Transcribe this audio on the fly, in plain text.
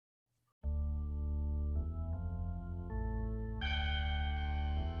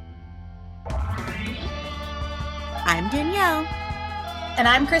I'm Danielle. And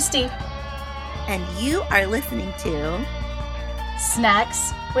I'm Christy. And you are listening to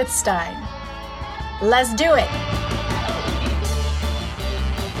Snacks with Stein. Let's do it.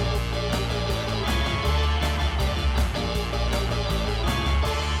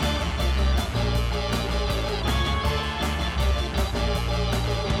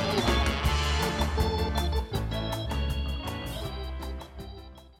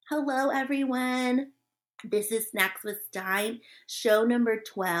 Hello, everyone. This is Snacks with Stein, show number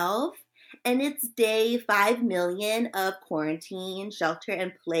 12, and it's day 5 million of quarantine, shelter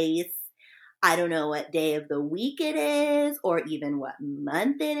in place. I don't know what day of the week it is or even what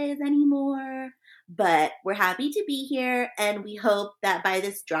month it is anymore, but we're happy to be here, and we hope that by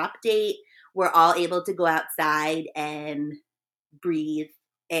this drop date, we're all able to go outside and breathe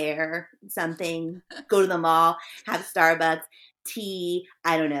air, something, go to the mall, have Starbucks, tea,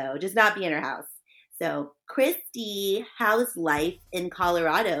 I don't know, just not be in our house. So, Christy, how's life in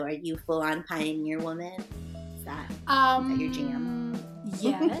Colorado? Are you full-on pioneer woman? Is that your jam?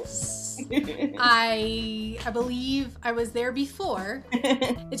 Yes. I believe I was there before.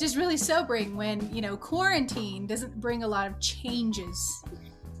 It's just really sobering when, quarantine doesn't bring a lot of changes.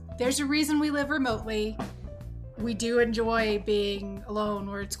 There's a reason we live remotely. We do enjoy being alone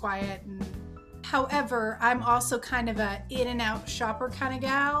where it's quiet. However, I'm also kind of a in and out shopper kind of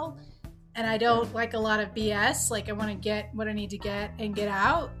gal. And I don't like a lot of BS. Like, I want to get what I need to get and get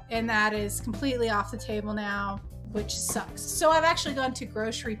out. And that is completely off the table now, which sucks. So I've actually gone to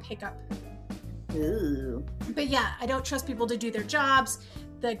grocery pickup. Ooh. But yeah, I don't trust people to do their jobs.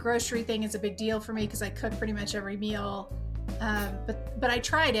 The grocery thing is a big deal for me because I cook pretty much every meal. But I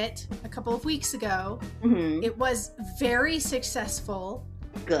tried it a couple of weeks ago. Mm-hmm. It was very successful.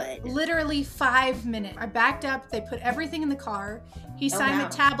 Good. Literally 5 minutes. I backed up. They put everything in the car. He signed a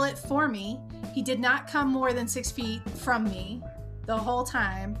tablet for me. He did not come more than 6 feet from me the whole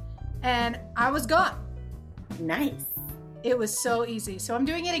time. And I was gone. Nice. It was so easy. So I'm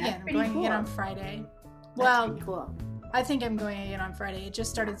doing it again. I'm going again on Friday. That's pretty cool. I think I'm going again on Friday. It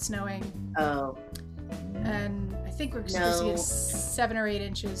just started snowing. Oh. And I think we're supposed to get 7 or 8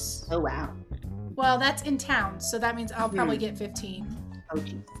 inches. Oh, wow. Well, that's in town. So that means I'll probably get 15. Oh,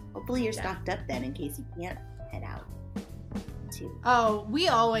 geez. Hopefully you're stocked up then in case you can't head out, too. Oh, we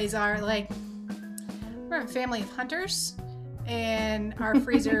always are. Like, we're a family of hunters, and our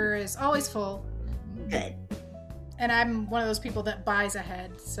freezer is always full. Good. And I'm one of those people that buys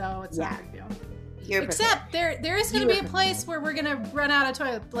ahead, so it's not a big deal. Except there is going to be a place where we're going to run out of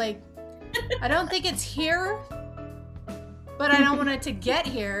toilet. Like, I don't think it's here, but I don't want it to get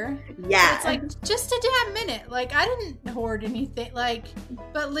here. Yeah. It's like, just a damn minute. Like, I didn't hoard anything. Like,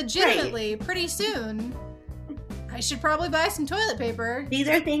 but legitimately, pretty soon, I should probably buy some toilet paper. These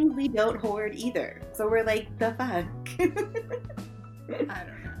are things we don't hoard either. So we're like, the fuck? I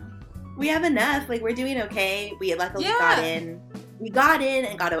don't know. We have enough. Like, we're doing okay. We luckily got in. We got in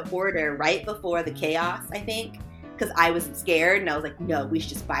and got an order right before the chaos, I think. Because I was scared and I was like, no, we should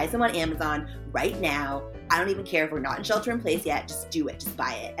just buy some on Amazon right now. I don't even care if we're not in shelter in place yet. Just do it. Just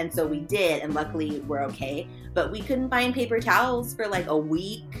buy it. And so we did. And luckily we're okay. But we couldn't find paper towels for like a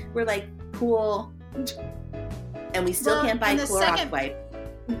week. We're like, cool. And we still can't buy Clorox wipe.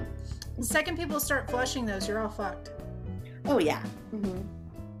 The second people start flushing those, you're all fucked. Oh, yeah. Mm-hmm.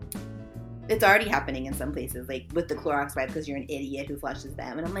 It's already happening in some places, like with the Clorox wipe, because you're an idiot who flushes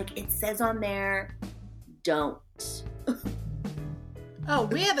them. And I'm like, it says on there, don't. Oh,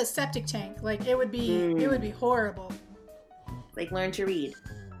 we have a septic tank. Like, it would be horrible. Like, learn to read.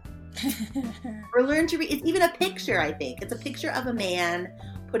 Or learn to read. It's even a picture, I think. It's a picture of a man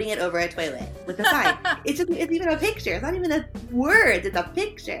putting it over a toilet with a sign. It's even a picture. It's not even a word. It's a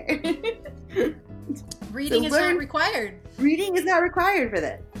picture. Reading is not required. Reading is not required for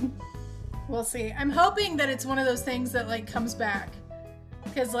this. We'll see. I'm hoping that it's one of those things that, like, comes back.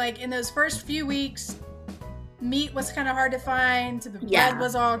 Because, like, in those first few weeks, meat was kind of hard to find. The bread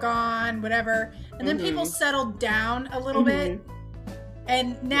was all gone, whatever. And then people settled down a little bit.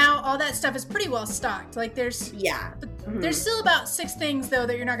 And now all that stuff is pretty well stocked. Like, there's still about 6 things, though,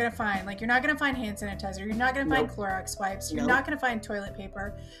 that you're not going to find. Like, you're not going to find hand sanitizer. You're not going to find Clorox wipes. You're not going to find toilet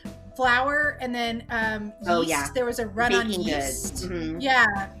paper. Flour, and then yeast. Oh, yeah. There was a run on yeast.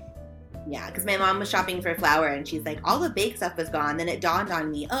 Yeah. Yeah, because my mom was shopping for flour, and she's like, all the bake stuff is gone. Then it dawned on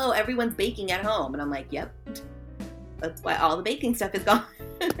me, oh, everyone's baking at home. And I'm like, yep, that's why all the baking stuff is gone.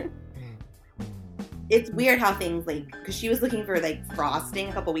 It's weird how things, like, because she was looking for, like, frosting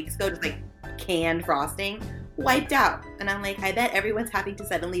a couple weeks ago, just, like, canned frosting, wiped out. And I'm like, I bet everyone's having to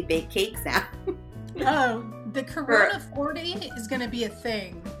suddenly bake cakes now. Oh, the Corona 40 is going to be a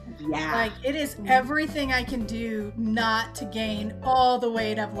thing. Yeah. Like, it is everything I can do not to gain all the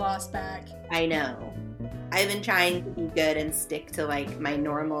weight I've lost back. I know. I've been trying to be good and stick to like my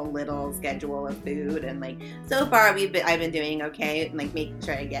normal little schedule of food, and like so far I've been doing okay, and like making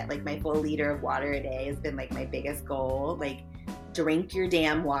sure I get like my full liter of water a day has been like my biggest goal. Like, drink your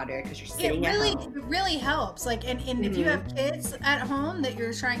damn water because you're sitting at home. It really helps. Like, and if you have kids at home that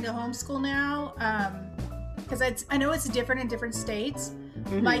you're trying to homeschool now, because I know it's different in different states.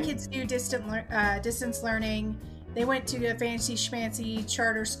 My kids do distance learning. They went to a fancy schmancy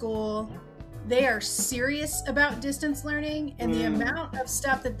charter school. They are serious about distance learning, and the amount of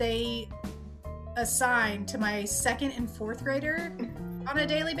stuff that they assign to my 2nd and 4th grader on a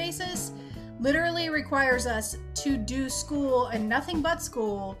daily basis literally requires us to do school and nothing but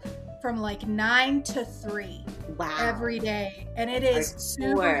school from like 9 to 3 every day. And it is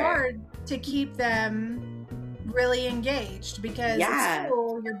super hard to keep them really engaged because at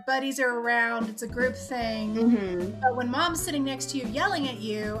school, your buddies are around, it's a group thing. But when mom's sitting next to you yelling at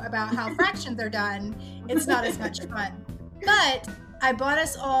you about how fractions are done, it's not as much fun. But I bought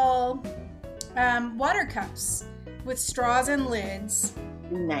us all water cups with straws and lids.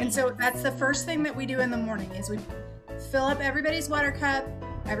 Nice. And so that's the first thing that we do in the morning is we fill up everybody's water cup.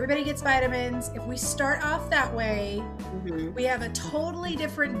 Everybody gets vitamins. If we start off that way, we have a totally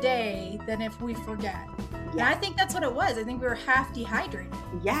different day than if we forget. Yeah, I think that's what it was. I think we were half dehydrated.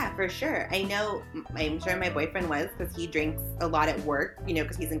 Yeah, for sure. I'm sure my boyfriend was, because he drinks a lot at work,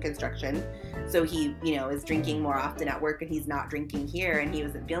 because he's in construction. So he, is drinking more often at work, and he's not drinking here, and he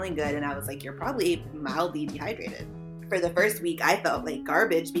wasn't feeling good. And I was like, you're probably mildly dehydrated. For the first week, I felt like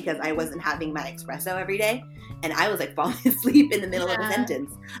garbage because I wasn't having my espresso every day. And I was like falling asleep in the middle of a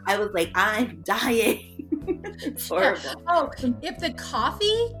sentence. I was like, I'm dying. It's horrible. Oh, if the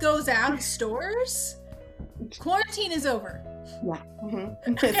coffee goes out of stors, quarantine is over. Yeah,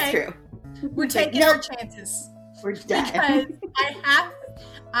 that's true. We're taking our chances. We're done. Because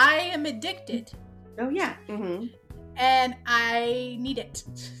I am addicted. Oh, yeah. And I need it.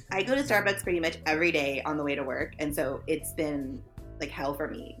 I go to Starbucks pretty much every day on the way to work, and so it's been like hell for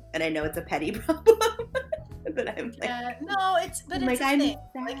me. And I know it's a petty problem, but I'm like, no, it's a thing.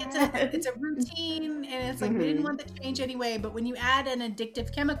 Like it's a routine, and it's like we didn't want the change anyway. But when you add an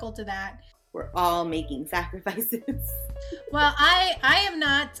addictive chemical to that, we're all making sacrifices. Well, I am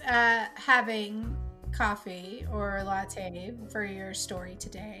not having coffee or latte for your story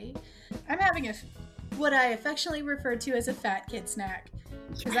today. I'm having what I affectionately refer to as a fat kid snack,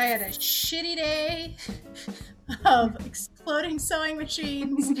 because I had a shitty day of exploding sewing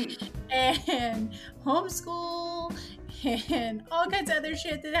machines and homeschool and all kinds of other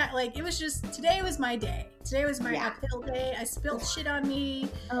shit it was just, today was my day. Today was my uphill day. I spilled shit on me.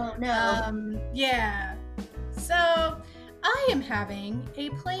 Oh no. Yeah. So I am having a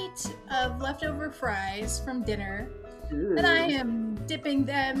plate of leftover fries from dinner. Ooh. And I am dipping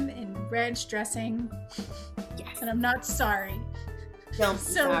them in ranch dressing. Yes. And I'm not sorry. Don't be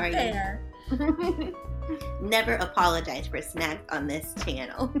sorry. There. Never apologize for snacks on this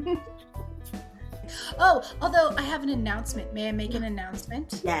channel. Oh, although I have an announcement. May I make an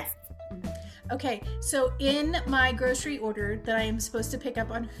announcement? Yes. Okay, so in my grocery order that I am supposed to pick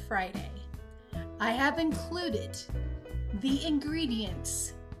up on Friday, I have included the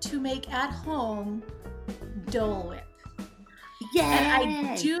ingredients to make at home Dole Whip. Yay! And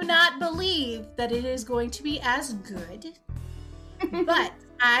I do not believe that it is going to be as good, but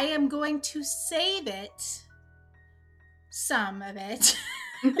I am going to save it, some of it,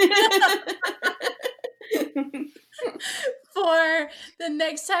 for the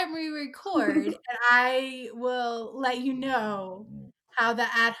next time we record, and I will let you know how the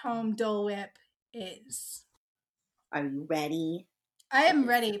at-home Dole Whip is. Are you ready? I am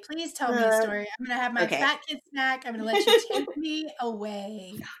ready. Please tell me a story. I'm going to have my fat kid snack. I'm going to let you take me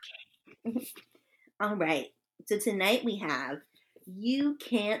away. Okay. All right. So tonight we have You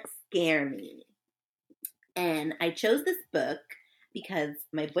Can't Scare Me. And I chose this book because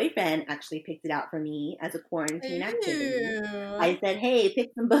my boyfriend actually picked it out for me as a quarantine activity. I said, hey, pick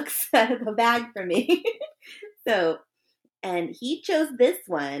some books out of the bag for me. And he chose this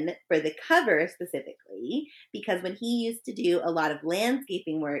one for the cover specifically because when he used to do a lot of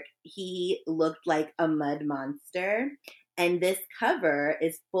landscaping work, he looked like a mud monster. And this cover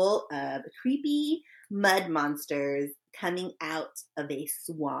is full of creepy mud monsters coming out of a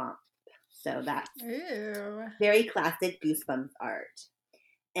swamp. So that's very classic Goosebumps art.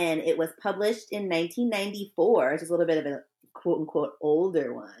 And it was published in 1994, which is a little bit of a quote-unquote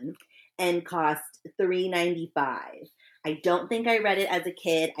older one, and cost $3.95. I don't think I read it as a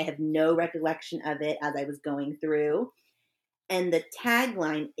kid. I have no recollection of it as I was going through. And the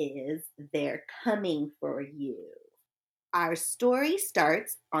tagline is, "They're coming for you." Our story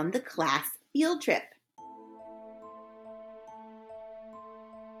starts on the class field trip.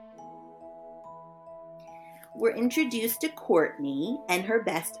 We're introduced to Courtney and her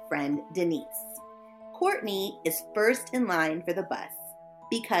best friend, Denise. Courtney is first in line for the bus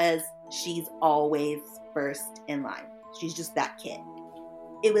because she's always first in line. She's just that kid.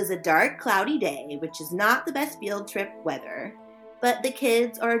 It was a dark, cloudy day, which is not the best field trip weather, but the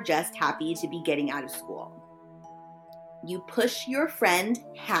kids are just happy to be getting out of school. You push your friend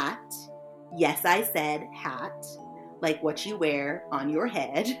Hat, yes, I said hat, like what you wear on your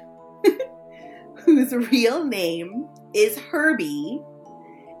head, whose real name is Herbie,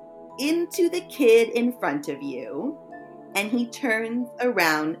 into the kid in front of you, and he turns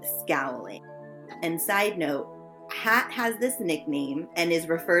around scowling. And side note, Hat has this nickname and is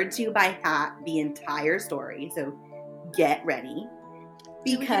referred to by Hat the entire story, so get ready.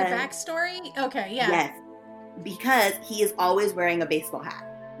 Do we get a backstory? Okay, yeah. Yes, because he is always wearing a baseball hat.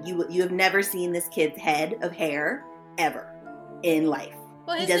 You have never seen this kid's head of hair ever in life.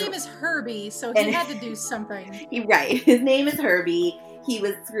 Well, his name is Herbie, so he had to do something. Right. His name is Herbie. He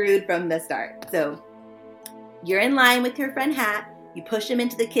was screwed from the start. So you're in line with your friend Hat. You push him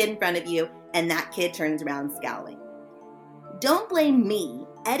into the kid in front of you, and that kid turns around scowling. Don't blame me.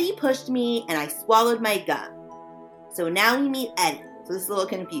 Eddie pushed me, and I swallowed my gum. So now we meet Eddie. So this is a little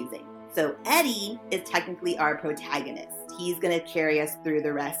confusing. So Eddie is technically our protagonist. He's going to carry us through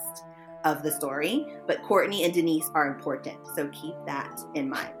the rest of the story, but Courtney and Denise are important, so keep that in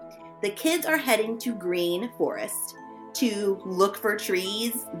mind. The kids are heading to Green Forest to look for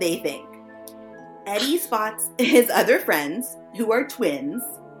trees, they think. Eddie spots his other friends, who are twins,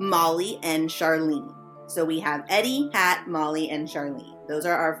 Molly and Charlene. So we have Eddie, Hat, Molly, and Charlene. Those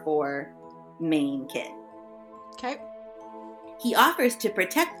are our 4 main kids. Okay. He offers to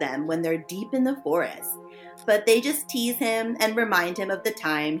protect them when they're deep in the forest, but they just tease him and remind him of the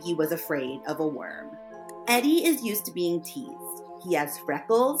time he was afraid of a worm. Eddie is used to being teased. He has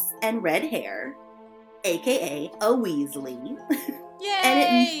freckles and red hair, aka a Weasley.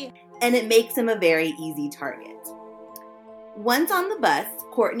 Yay! and it makes him a very easy target. Once on the bus,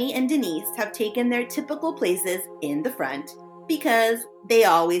 Courtney and Denise have taken their typical places in the front because they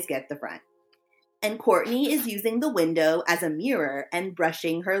always get the front. And Courtney is using the window as a mirror and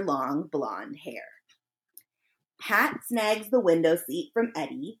brushing her long blonde hair. Hat snags the window seat from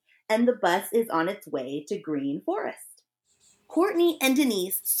Eddie, and the bus is on its way to Green Forest. Courtney and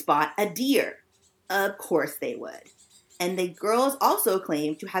Denise spot a deer. Of course they would. And the girls also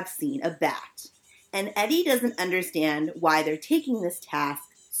claim to have seen a bat. And Eddie doesn't understand why they're taking this task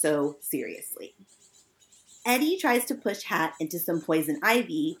so seriously. Eddie tries to push Hat into some poison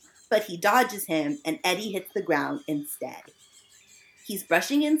ivy, but he dodges him and Eddie hits the ground instead. He's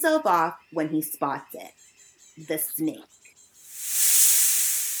brushing himself off when he spots it. The snake.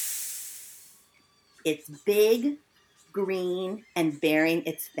 It's big, green, and baring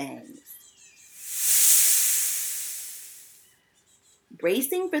its fangs.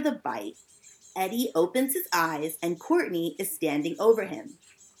 Bracing for the bite, Eddie opens his eyes and Courtney is standing over him.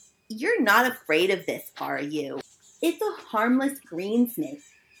 "You're not afraid of this, are you? It's a harmless green snake."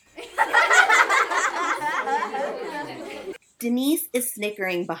 Denise is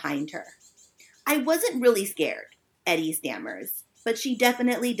snickering behind her. "I wasn't really scared," Eddie stammers, but she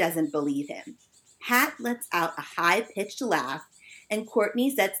definitely doesn't believe him. Hat lets out a high-pitched laugh, and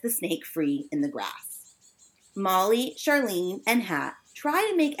Courtney sets the snake free in the grass. Molly, Charlene, and Hat try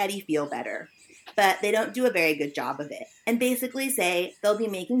to make Eddie feel better, but they don't do a very good job of it, and basically say they'll be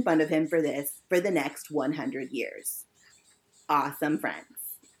making fun of him for this for the next 100 years. Awesome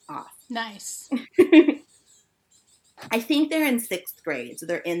friends. Awesome. Nice. I think they're in 6th grade, so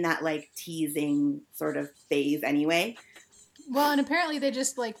they're in that, teasing sort of phase anyway. Well, and apparently they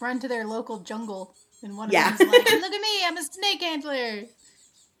just, run to their local jungle, and one of them's like, "Look at me, I'm a snake handler."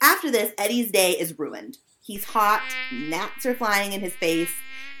 After this, Eddie's day is ruined. He's hot, gnats are flying in his face,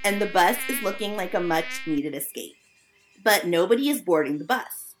 and the bus is looking like a much-needed escape. But nobody is boarding the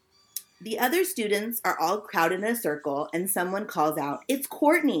bus. The other students are all crowded in a circle, and someone calls out, "It's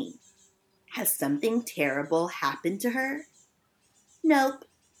Courtney." Has something terrible happened to her? Nope.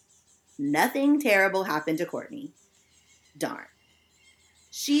 Nothing terrible happened to Courtney. Darn.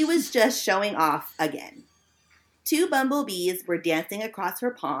 She was just showing off again. 2 bumblebees were dancing across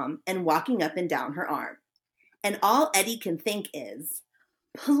her palm and walking up and down her arm. And all Eddie can think is,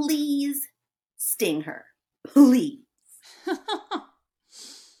 please sting her. Please.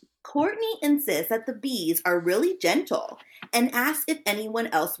 Courtney insists that the bees are really gentle and asks if anyone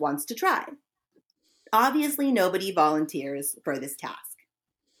else wants to try. Obviously, nobody volunteers for this task.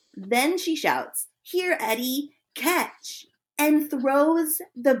 Then she shouts, "Here, Eddie, catch!" and throws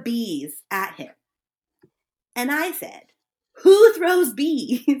the bees at him. And I said, "Who throws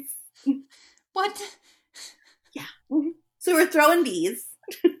bees?" What? Yeah. So we're throwing bees.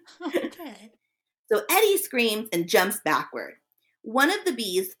 Okay. So Eddie screams and jumps backward. One of the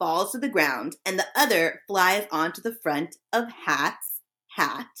bees falls to the ground and the other flies onto the front of Hat's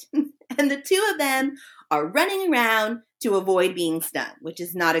hat. And the two of them are running around to avoid being stung, which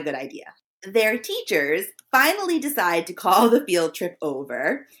is not a good idea. Their teachers finally decide to call the field trip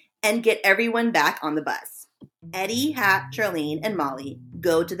over and get everyone back on the bus. Eddie, Hat, Charlene, and Molly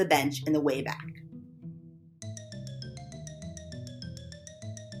go to the bench in the way back.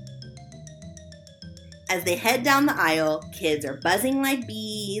 As they head down the aisle, kids are buzzing like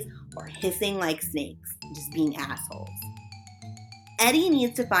bees or hissing like snakes, just being assholes. Eddie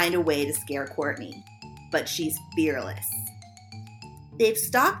needs to find a way to scare Courtney, but she's fearless. They've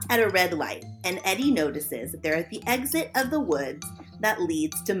stopped at a red light, and Eddie notices that they're at the exit of the woods that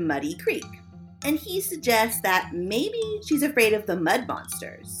leads to Muddy Creek, and he suggests that maybe she's afraid of the mud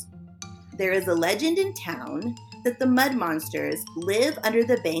monsters. There is a legend in town that the mud monsters live under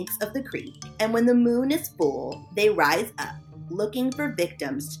the banks of the creek, and when the moon is full, they rise up, looking for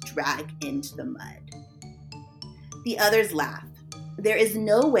victims to drag into the mud. The others laugh. There is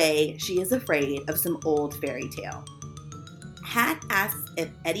no way she is afraid of some old fairy tale. Hat asks if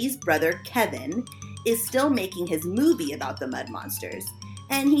Eddie's brother, Kevin, is still making his movie about the mud monsters.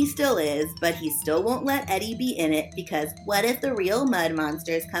 And he still is, but he still won't let Eddie be in it because what if the real mud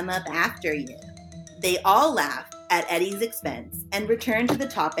monsters come up after you? They all laugh at Eddie's expense and return to the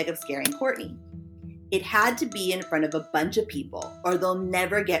topic of scaring Courtney. It had to be in front of a bunch of people or they'll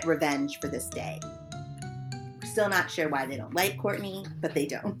never get revenge for this day. We're still not sure why they don't like Courtney, but they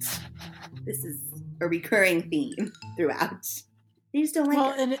don't. This is a recurring theme throughout. They just don't like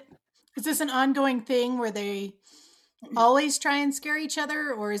her. And is this an ongoing thing where they always try and scare each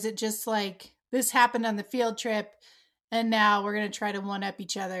other, or is it just like this happened on the field trip and now we're going to try to one-up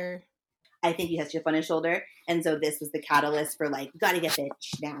each other? I think he has chip on his shoulder, and so this was the catalyst for like, gotta get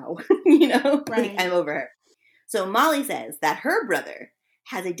bitch now, you know? Right. Like, I'm over her. So Molly says that her brother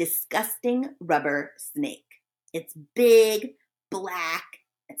has a disgusting rubber snake. It's big, black,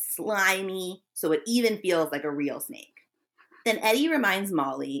 and slimy, so it even feels like a real snake. Then Eddie reminds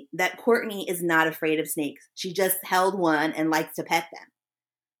Molly that Courtney is not afraid of snakes. She just held one and likes to pet them.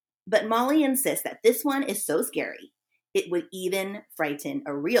 But Molly insists that this one is so scary, it would even frighten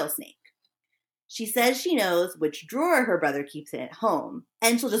a real snake. She says she knows which drawer her brother keeps it at home,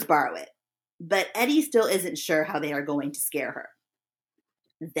 and she'll just borrow it. But Eddie still isn't sure how they are going to scare her.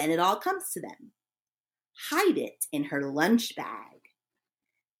 Then it all comes to them. Hide it in her lunch bag.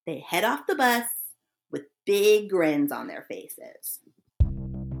 They head off the bus with big grins on their faces.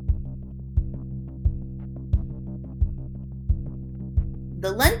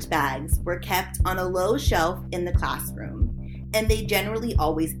 The lunch bags were kept on a low shelf in the classroom, and they generally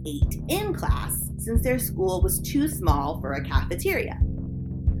always ate in class since their school was too small for a cafeteria.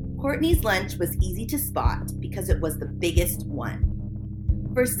 Courtney's lunch was easy to spot because it was the biggest one.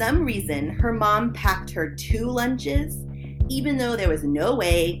 For some reason, her mom packed her 2 lunches, even though there was no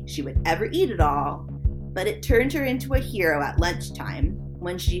way she would ever eat it all, but it turned her into a hero at lunchtime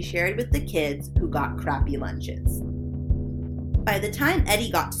when she shared with the kids who got crappy lunches. By the time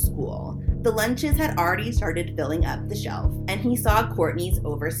Eddie got to school, the lunches had already started filling up the shelf, and he saw Courtney's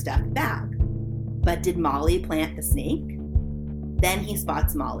overstuffed bag. But did Molly plant the snake? Then he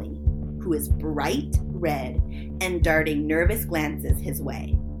spots Molly, who is bright red and darting nervous glances his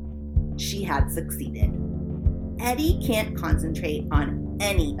way. She had succeeded. Eddie can't concentrate on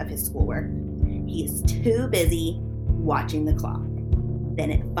any of his schoolwork. He is too busy watching the clock.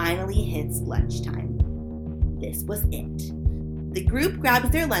 Then it finally hits lunchtime. This was it. The group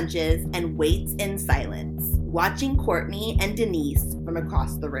grabs their lunches and waits in silence, watching Courtney and Denise from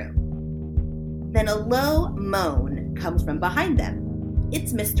across the room. Then a low moan comes from behind them.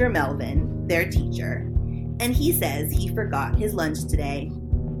 It's Mr. Melvin, their teacher, and he says he forgot his lunch today.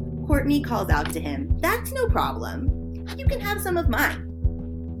 Courtney calls out to him, "That's no problem. You can have some of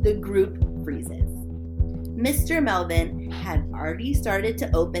mine." The group freezes. Mr. Melvin had already started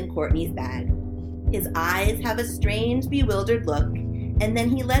to open Courtney's bag. His eyes have a strange, bewildered look, and then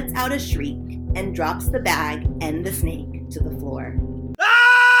he lets out a shriek and drops the bag and the snake to the floor.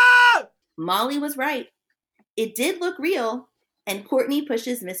 Ah! Molly was right. It did look real, and Courtney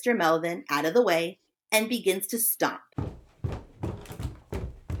pushes Mr. Melvin out of the way and begins to stomp.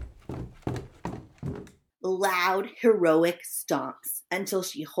 loud, heroic stomps until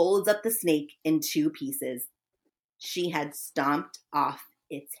she holds up the snake in 2 pieces. She had stomped off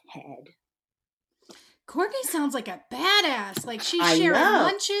its head. Courtney sounds like a badass. Like she's I sharing know.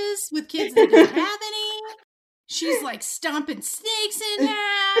 lunches with kids that don't have any. She's like stomping snakes in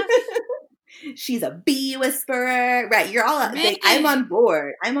half. She's a bee whisperer. Right, you're all like, I'm on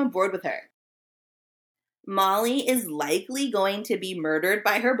board. I'm on board with her. Molly is likely going to be murdered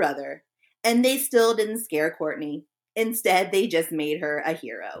by her brother, and they still didn't scare Courtney. Instead, they just made her a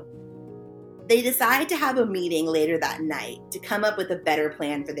hero. They decide to have a meeting later that night to come up with a better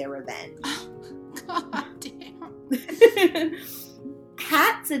plan for their revenge. God damn.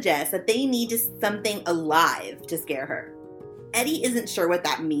 Kat suggests that they need something alive to scare her. Eddie isn't sure what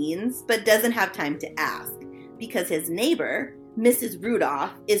that means, but doesn't have time to ask, because his neighbor, Mrs.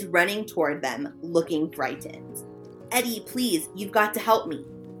 Rudolph, is running toward them, looking frightened. Eddie, please, you've got to help me.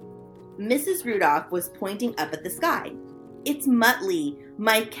 Mrs. Rudolph was pointing up at the sky. It's Muttley,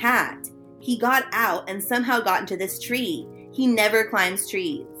 my cat. He got out and somehow got into this tree. He never climbs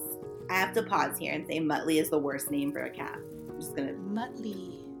trees. I have to pause here and say Muttley is the worst name for a cat. I'm just gonna...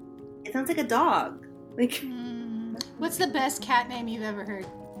 Muttley. It sounds like a dog. Like... What's the best cat name you've ever heard?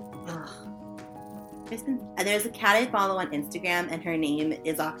 There's a cat I follow on Instagram, and her name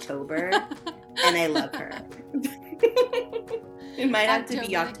is October, and I love her. It might have to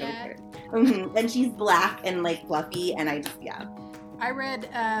be October. Mm-hmm. And she's black and like fluffy, and I just, yeah. I read,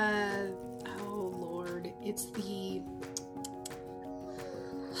 oh Lord, it's the,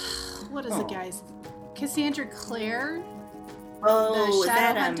 what is the guy's, Cassandra Clare? Oh, the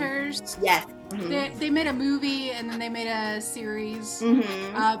Shadowhunters. Yes. Mm-hmm. They made a movie and then they made a series.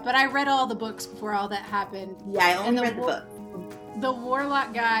 Mm-hmm. But I read all the books before all that happened. Yeah, I only read the book. The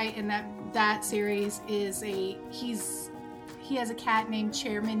warlock guy in that series is he has a cat named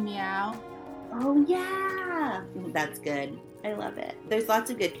Chairman Meow. Oh yeah, that's good. I love it. There's lots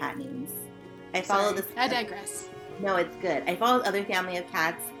of good cat names. I follow this. I digress. No, it's good. I follow other family of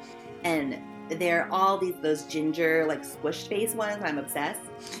cats, and they're all those ginger, like squished face ones. I'm obsessed.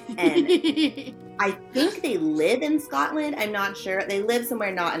 And I think they live in Scotland. I'm not sure. They live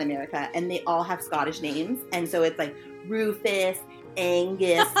somewhere not in America, and they all have Scottish names. And so it's like Rufus,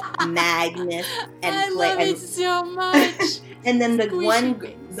 Angus, Magnus, and I love it so much. And then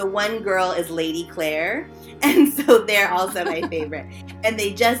the one girl is Lady Claire, and so they're also my favorite. And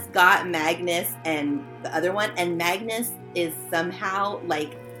they just got Magnus and the other one, and Magnus is somehow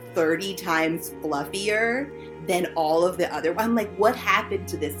like 30 times fluffier than all of the other ones. I'm like, what happened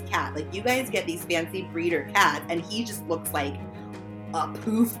to this cat? Like, you guys get these fancy breeder cats, and he just looks like a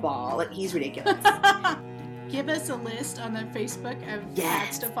poof ball. Like, he's ridiculous. Give us a list on the Facebook of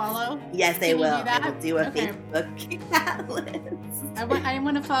cats to follow. Yes, I will. I will do a Okay. Facebook cat list. I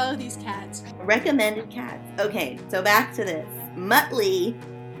want to follow these cats. Recommended cats. Okay, so back to this. Muttley,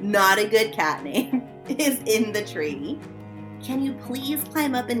 not a good cat name, is in the tree. Can you please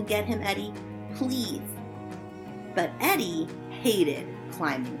climb up and get him, Eddie? Please. But Eddie hated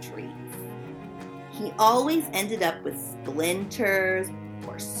climbing trees. He always ended up with splinters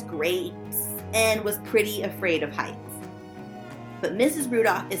or scrapes and was pretty afraid of heights. But Mrs.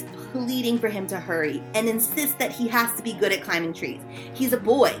 Rudolph is pleading for him to hurry and insists that he has to be good at climbing trees. He's a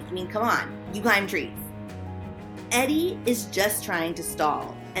boy. I mean, come on. You climb trees. Eddie is just trying to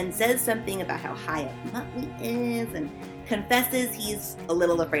stall and says something about how high up Muttley is and confesses he's a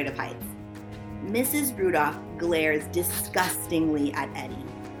little afraid of heights. Mrs. Rudolph glares disgustingly at Eddie.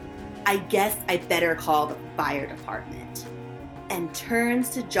 I guess I better call the fire department, and turns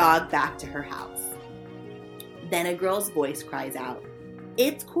to jog back to her house. Then a girl's voice cries out,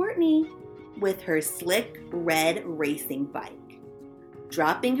 "It's Courtney," with her slick red racing bike.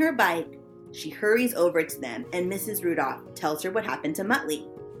 Dropping her bike, she hurries over to them, and Mrs. Rudolph tells her what happened to Muttley.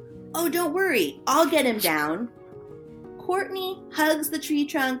 "Oh, don't worry, I'll get him down." Courtney hugs the tree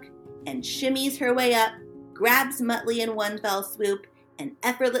trunk and shimmies her way up, grabs Muttley in one fell swoop, and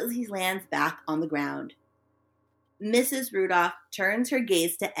effortlessly lands back on the ground. Mrs. Rudolph turns her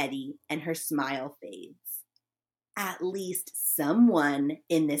gaze to Eddie, and her smile fades. At least someone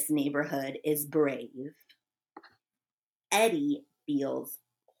in this neighborhood is brave. Eddie feels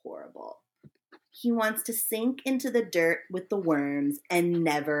horrible. He wants to sink into the dirt with the worms and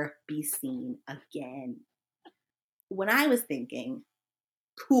never be seen again. When I was thinking,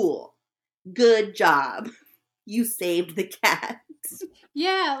 cool, good job, you saved the cat.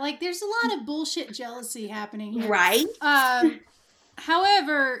 Yeah, like there's a lot of bullshit jealousy happening here. Right?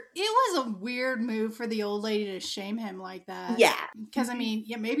 However, it was a weird move for the old lady to shame him like that. Yeah. Because, I mean,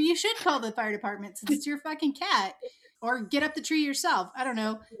 yeah, maybe you should call the fire department since it's your fucking cat. or get up the tree yourself. I don't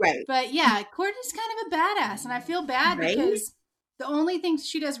know. Right. But yeah, Courtney's kind of a badass, and I feel bad Right? because the only thing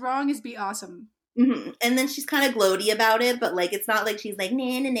she does wrong is be awesome. Mm-hmm. And then she's kind of gloaty about it, but like it's not like she's like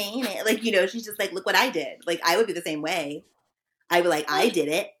nah, nah, nah, nah. Like, you know, she's just like, look what I did. Like I would be the same way. I would like, I did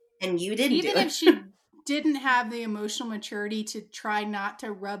it and you didn't do it. Even if she didn't have the emotional maturity to try not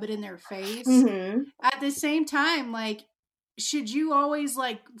to rub it in their face, Mm-hmm. at the same time, like, should you always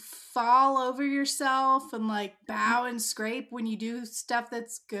like fall over yourself and like bow and scrape when you do stuff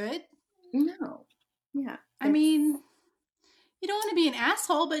that's good? No. Yeah. I mean, you don't want to be an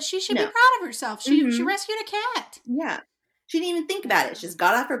asshole, but she should No. be proud of herself. She Mhm. rescued a cat. Yeah. She didn't even think about it. She just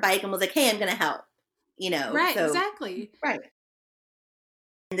got off her bike and was like, hey, I'm going to help. You know? Right, So, exactly. right.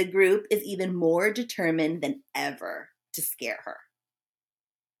 And the group is even more determined than ever to scare her.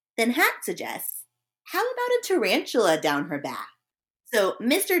 Then Hat suggests, how about a tarantula down her back? So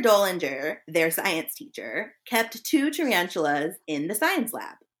Mr. Dollinger, their science teacher, kept 2 tarantulas in the science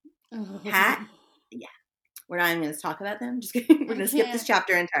lab. Hat, yeah. We're not even going to talk about them. Just kidding. We're going to skip this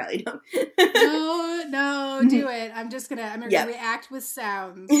chapter entirely. No, do it. I'm going to react with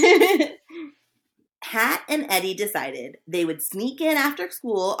sounds. Hat and Eddie decided they would sneak in after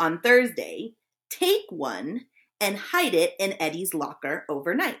school on Thursday, take one, and hide it in Eddie's locker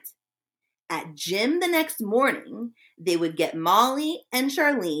overnight. At gym the next morning, they would get Molly and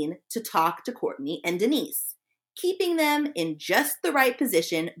Charlene to talk to Courtney and Denise, keeping them in just the right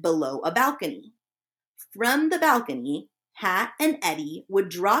position below a balcony. From the balcony, Hat and Eddie would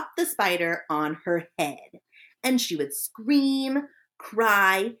drop the spider on her head, and she would scream,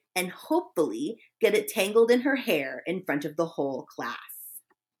 cry, and hopefully get it tangled in her hair in front of the whole class.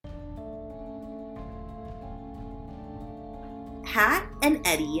 Hat and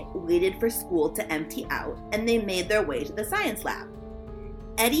Eddie waited for school to empty out, and they made their way to the science lab.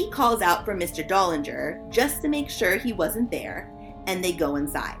 Eddie calls out for Mr. Dollinger just to make sure he wasn't there, and they go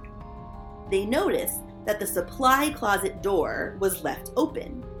inside. They notice that the supply closet door was left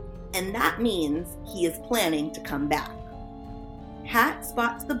open, and that means he is planning to come back. Hat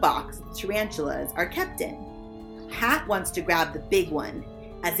spots the box the tarantulas are kept in. Hat wants to grab the big one,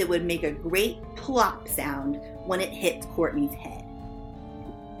 as it would make a great plop sound when it hits Courtney's head.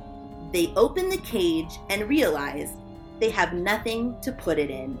 They open the cage and realize they have nothing to put it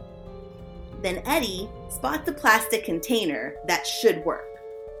in. Then Eddie spots a plastic container that should work.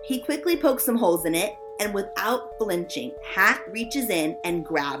 He quickly pokes some holes in it, and without flinching, Hat reaches in and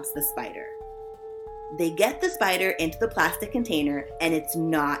grabs the spider. They get the spider into the plastic container, and it's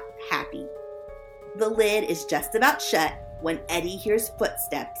not happy. The lid is just about shut when Eddie hears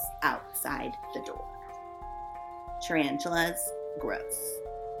footsteps outside the door. Tarantulas, gross.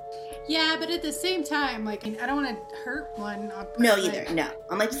 Yeah, but at the same time, like, I don't want to hurt one. No, either. No.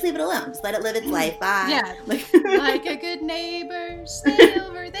 I'm like, just leave it alone. Just let it live its life. Bye. Yeah. Like a good neighbor, stay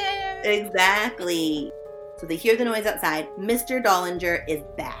over there. Exactly. So they hear the noise outside. Mr. Dollinger is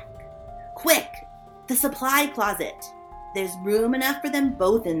back. Quick! The supply closet. There's room enough for them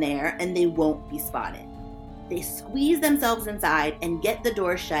both in there, and they won't be spotted. They squeeze themselves inside and get the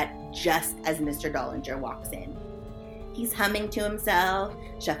door shut just as Mr. Dollinger walks in. He's humming to himself,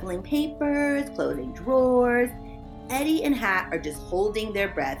 shuffling papers, closing drawers. Eddie and Hat are just holding their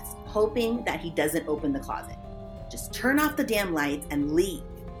breaths, hoping that he doesn't open the closet. Just turn off the damn lights and leave.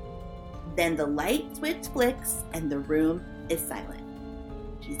 Then the light switch flicks and the room is silent.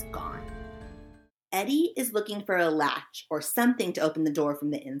 He's gone. Eddie is looking for a latch or something to open the door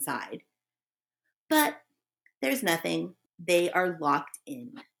from the inside. But there's nothing. They are locked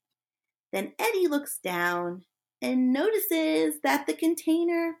in. Then Eddie looks down and notices that the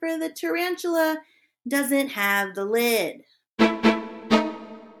container for the tarantula doesn't have the lid.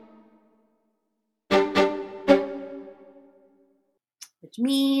 Which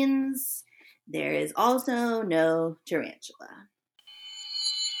means there is also no tarantula.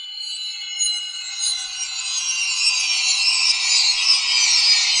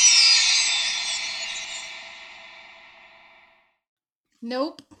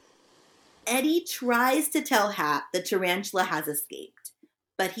 Nope. Eddie tries to tell Hat the tarantula has escaped,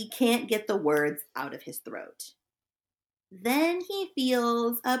 but he can't get the words out of his throat. Then he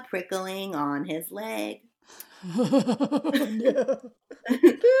feels a prickling on his leg.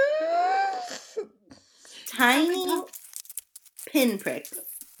 Tiny pinpricks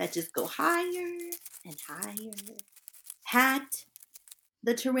that just go higher and higher. Hat,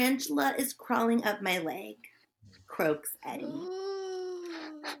 the tarantula is crawling up my leg, croaks Eddie.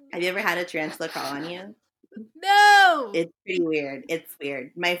 Have you ever had a tarantula crawl on you? No! It's pretty weird. It's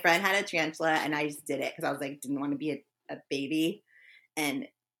weird. My friend had a tarantula and I just did it because I was like, didn't want to be a baby. And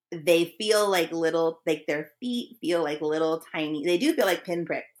they feel like little, like their feet feel like little tiny, they do feel like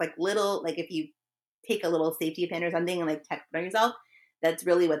pinpricks, like little, like if you take a little safety pin or something and like tap it on yourself, that's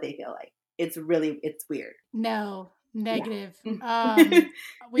really what they feel like. It's weird. No, negative. Yeah.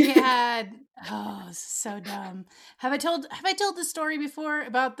 We had so dumb. Have I told the story before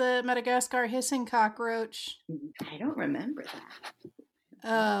about the Madagascar hissing cockroach? I don't remember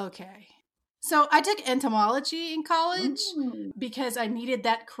that. Okay. So I took entomology in college Ooh. because I needed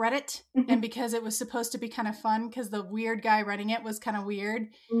that credit and because it was supposed to be kind of fun because the weird guy running it was kind of weird.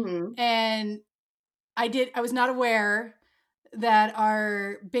 Mm-hmm. And I was not aware that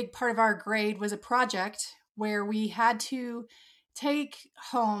our big part of our grade was a project where we had to take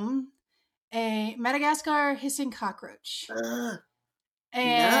home a Madagascar hissing cockroach. Ugh,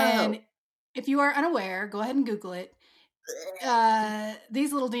 And no. if you are unaware, go ahead and Google it.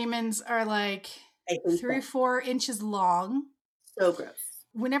 These little demons are like I hate 3 or them. 4 inches long. So gross.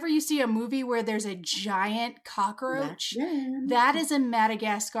 Whenever you see a movie where there's a giant cockroach, That's them. that is a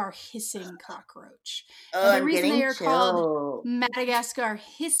Madagascar hissing cockroach. Oh, And the I'm reason getting they are called chills. Madagascar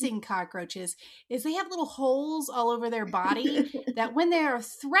hissing cockroaches is they have little holes all over their body that when they are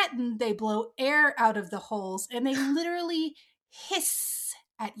threatened, they blow air out of the holes and they literally hiss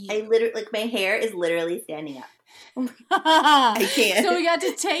at you. I literally, like, my hair is literally standing up. I can't. So we got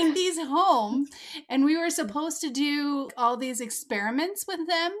to take these home and we were supposed to do all these experiments with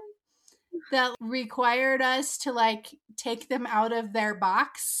them that required us to like take them out of their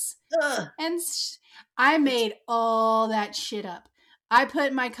box. Ugh. And I made all that shit up. I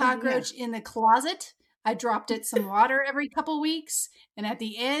put my cockroach in the closet. I dropped it some water every couple weeks. And at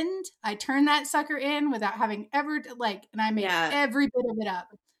the end, I turned that sucker in without having ever and I made every bit of it up.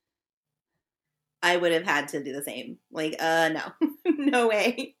 I would have had to do the same. Like, no. No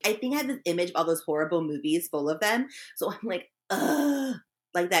way. I think I had this image of all those horrible movies full of them. So I'm like, ugh.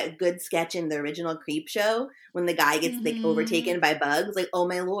 Like that good sketch in the original Creep Show when the guy gets like overtaken by bugs. Like, oh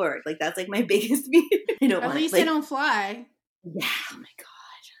my lord. Like that's like my biggest fear. At least they don't fly. Yeah. Oh my god.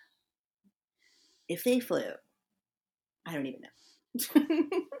 If they flew, I don't even know.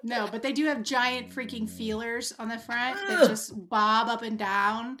 No, but they do have giant freaking feelers on the front that just bob up and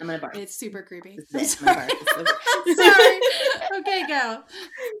down. I'm gonna barf. It's super creepy. Sorry. Sorry. Okay, go.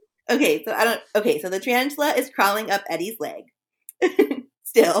 So the tarantula is crawling up Eddie's leg.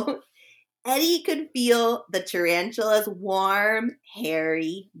 Still, Eddie could feel the tarantula's warm,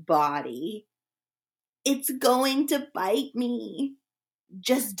 hairy body. It's going to bite me.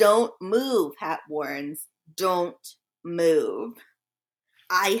 Just don't move, Hat warns. Don't move.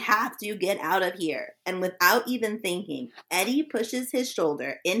 I have to get out of here. And without even thinking, Eddie pushes his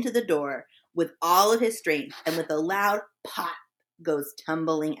shoulder into the door with all of his strength and with a loud pop goes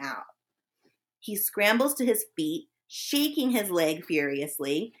tumbling out. He scrambles to his feet, shaking his leg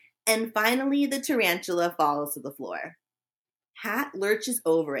furiously, and finally the tarantula falls to the floor. Hat lurches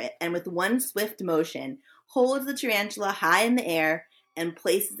over it and with one swift motion holds the tarantula high in the air and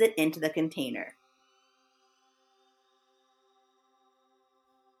places it into the container.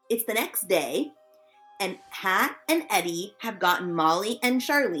 It's the next day, and Hat and Eddie have gotten Molly and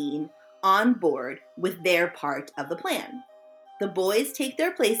Charlene on board with their part of the plan. The boys take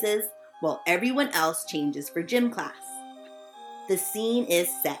their places while everyone else changes for gym class. The scene is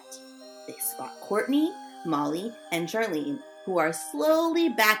set. They spot Courtney, Molly, and Charlene, who are slowly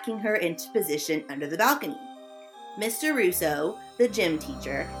backing her into position under the balcony. Mr. Russo, the gym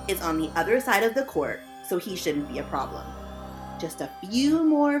teacher, is on the other side of the court, so he shouldn't be a problem. Just a few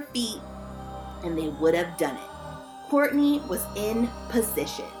more feet, and they would have done it. Courtney was in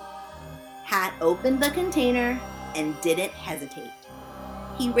position. Hat opened the container and didn't hesitate.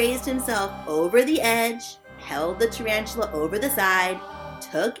 He raised himself over the edge, held the tarantula over the side,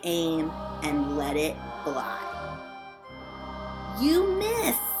 took aim, and let it fly. "You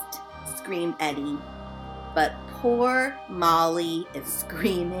missed," screamed Eddie. But poor Molly is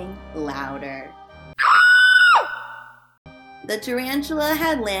screaming louder. The tarantula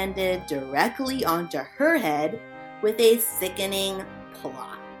had landed directly onto her head with a sickening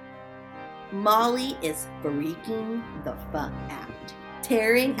plop. Molly is freaking the fuck out,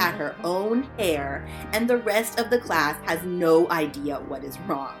 tearing at her own hair, and the rest of the class has no idea what is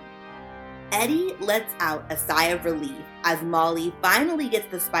wrong. Eddie lets out a sigh of relief as Molly finally gets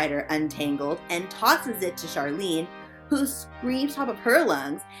the spider untangled and tosses it to Charlene, who screams top of her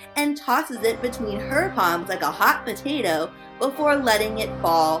lungs and tosses it between her palms like a hot potato before letting it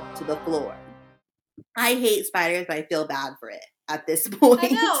fall to the floor. I hate spiders, but I feel bad for it at this point. I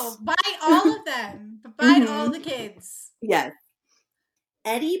know. Bite all of them. Bite all the kids. Yes.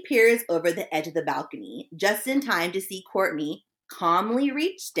 Eddie peers over the edge of the balcony just in time to see Courtney calmly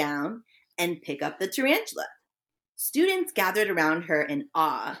reach down and pick up the tarantula. Students gathered around her in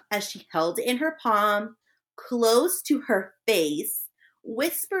awe as she held it in her palm, close to her face,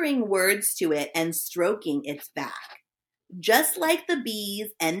 whispering words to it and stroking its back. Just like the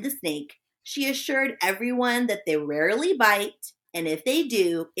bees and the snake, she assured everyone that they rarely bite, and if they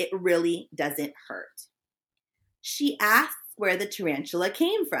do, it really doesn't hurt. She asks where the tarantula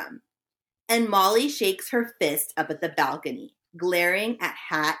came from, and Molly shakes her fist up at the balcony, glaring at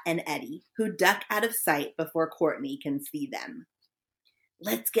Hat and Eddie, who duck out of sight before Courtney can see them.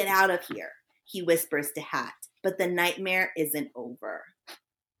 "Let's get out of here," he whispers to Hat, but the nightmare isn't over.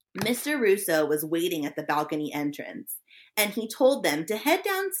 Mr. Russo was waiting at the balcony entrance, and he told them to head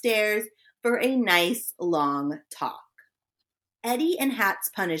downstairs for a nice long talk. Eddie and Hat's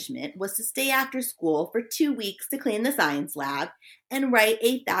punishment was to stay after school for 2 weeks to clean the science lab and write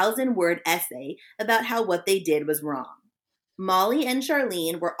a 1,000-word essay about how what they did was wrong. Molly and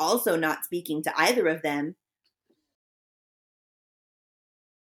Charlene were also not speaking to either of them.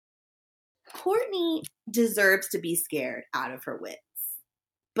 Courtney deserves to be scared out of her wits.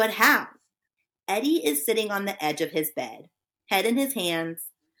 But how? Eddie is sitting on the edge of his bed, head in his hands,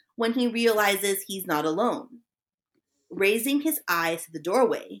 when he realizes he's not alone. Raising his eyes to the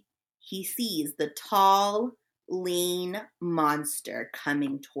doorway, he sees the tall, lean monster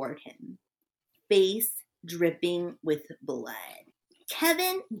coming toward him, face dripping with blood.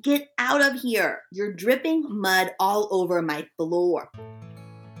 "Kevin, get out of here! You're dripping mud all over my floor."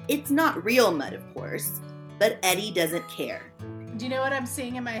 It's not real mud, of course, but Eddie doesn't care. Do you know what I'm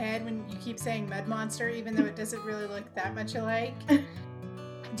seeing in my head when you keep saying mud monster, even though it doesn't really look that much alike?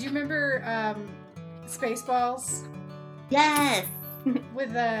 Do you remember Spaceballs? Yes!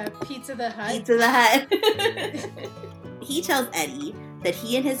 With Pizza the Hut? Pizza the Hut. He tells Eddie that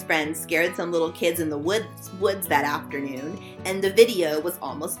he and his friends scared some little kids in the woods that afternoon, and the video was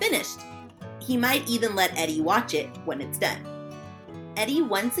almost finished. He might even let Eddie watch it when it's done. Eddie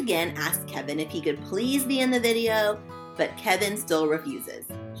once again asks Kevin if he could please be in the video, but Kevin still refuses.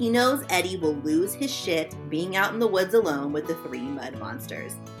 He knows Eddie will lose his shit being out in the woods alone with the 3 mud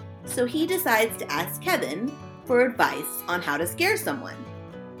monsters. So he decides to ask Kevin for advice on how to scare someone.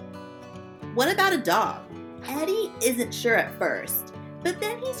 What about a dog? Eddie isn't sure at first, but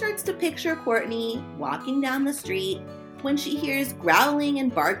then he starts to picture Courtney walking down the street when she hears growling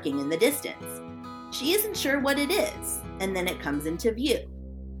and barking in the distance. She isn't sure what it is, and then it comes into view.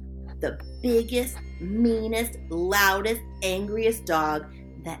 The biggest, meanest, loudest, angriest dog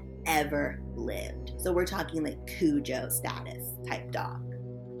that ever lived. So we're talking like Cujo status type dog.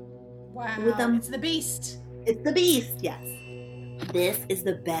 Wow, it's the beast. It's the beast, yes. This is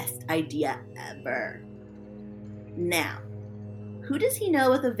the best idea ever. Now, who does he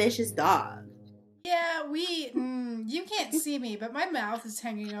know with a vicious dog? Yeah, you can't see me, but my mouth is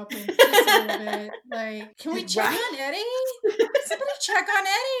hanging open just a little bit. Like, can we check on Eddie? Somebody check on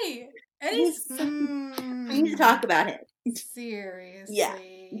Eddie. Eddie's... We need to talk about him. Seriously. Yeah.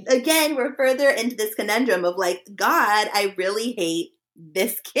 Again, we're further into this conundrum of like, God, I really hate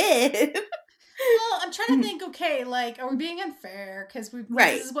this kid. Well, I'm trying to think, okay, like, are we being unfair? Because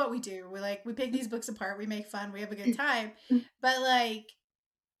this is what we do. We pick these books apart, we make fun, we have a good time. But, like,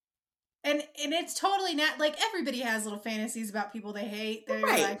 and it's totally not, like, everybody has little fantasies about people they hate. They're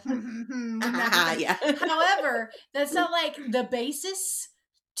like, yeah. However, that's not, like, the basis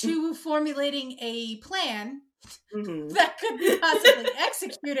to formulating a plan that could be possibly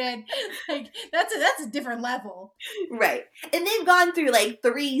executed. Like, that's a different level. Right. And they've gone through like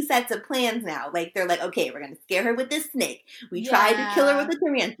 3 sets of plans now. Like, they're like, okay, we're going to scare her with this snake. We tried to kill her with a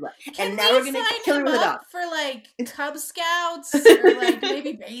tarantula. And now we're going to kill her with a dog. For like Cub Scouts or like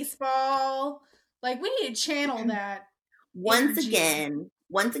maybe baseball. Like, we need to channel that. Once again,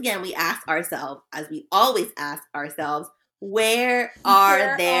 we ask ourselves, as we always ask ourselves, where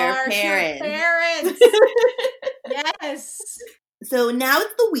are their parents? Yes. So now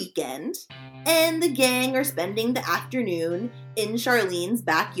it's the weekend, and the gang are spending the afternoon in Charlene's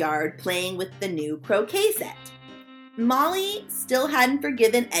backyard playing with the new croquet set. Molly still hadn't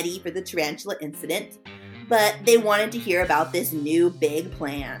forgiven Eddie for the tarantula incident, but they wanted to hear about this new big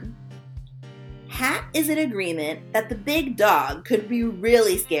plan. Hat is in agreement that the big dog could be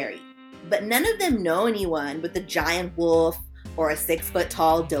really scary, but none of them know anyone with a giant wolf or a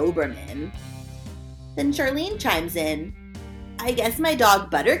 6-foot-tall Doberman. Then Charlene chimes in, I guess my dog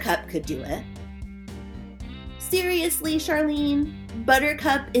Buttercup could do it. Seriously, Charlene,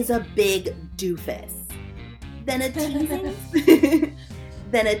 Buttercup is a big doofus. Then a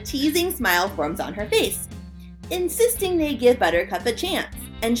teasing smile forms on her face, insisting they give Buttercup a chance,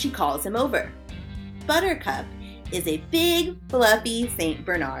 and she calls him over. Buttercup is a big, fluffy St.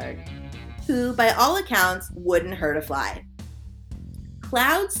 Bernard, who, by all accounts, wouldn't hurt a fly.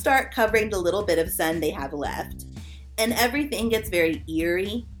 Clouds start covering the little bit of sun they have left, and everything gets very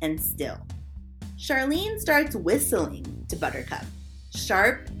eerie and still. Charlene starts whistling to Buttercup,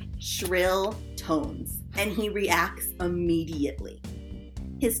 sharp, shrill tones, and he reacts immediately.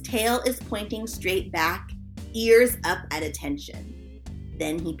 His tail is pointing straight back, ears up at attention.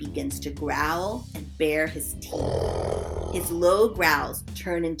 Then he begins to growl and bare his teeth. His low growls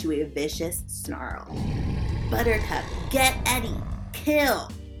turn into a vicious snarl. Buttercup, get Eddie! Kill!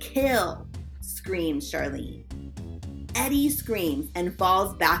 Kill! Screams Charlene. Eddie screams and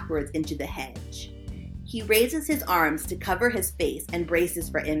falls backwards into the hedge. He raises his arms to cover his face and braces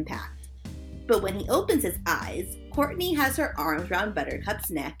for impact. But when he opens his eyes, Courtney has her arms around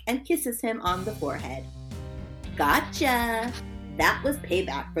Buttercup's neck and kisses him on the forehead. Gotcha! That was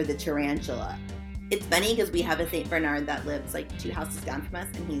payback for the tarantula. It's funny because we have a St. Bernard that lives like 2 houses down from us,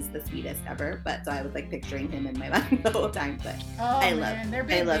 and he's the sweetest ever. But so I was like picturing him in my mind the whole time. But I love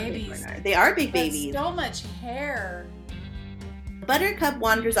babies. St. Bernard. They are big babies. So much hair. Buttercup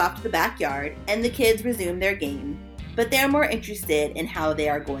wanders off to the backyard, and the kids resume their game. But they're more interested in how they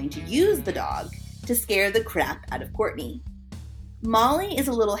are going to use the dog to scare the crap out of Courtney. Molly is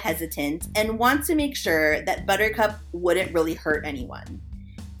a little hesitant and wants to make sure that Buttercup wouldn't really hurt anyone.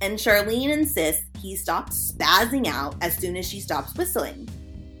 And Charlene insists he stops spazzing out as soon as she stops whistling.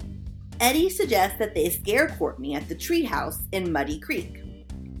 Eddie suggests that they scare Courtney at the treehouse in Muddy Creek.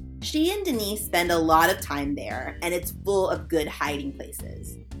 She and Denise spend a lot of time there, and it's full of good hiding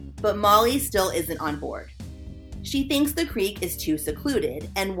places. But Molly still isn't on board. She thinks the creek is too secluded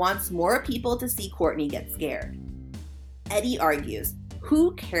and wants more people to see Courtney get scared. Eddie argues,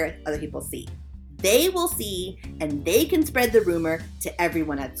 who cares what other people see? They will see, and they can spread the rumor to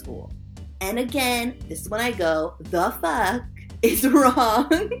everyone at school. And again, this is when I go, the fuck is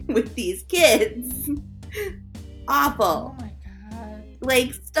wrong with these kids? Awful. Oh my God.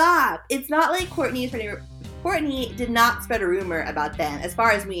 Like, stop. It's not like Courtney did not spread a rumor about them, as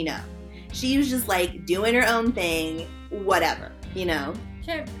far as we know. She was just like doing her own thing, whatever, you know?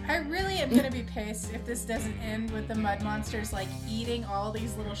 Kim, I really am gonna be pissed if this doesn't end with the mud monsters like eating all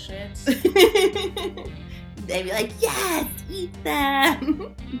these little shits. They'd be like, yes, eat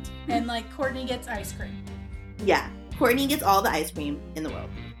them. And like Courtney gets ice cream. Yeah, Courtney gets all the ice cream in the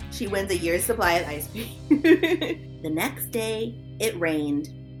world. She wins a year's supply of ice cream. The next day, it rained.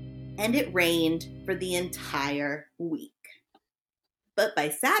 And it rained for the entire week. But by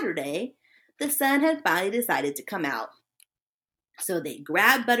Saturday, the sun had finally decided to come out. So they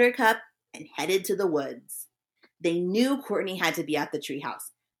grabbed Buttercup and headed to the woods. They knew Courtney had to be at the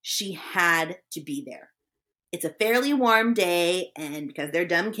treehouse. She had to be there. It's a fairly warm day, and because they're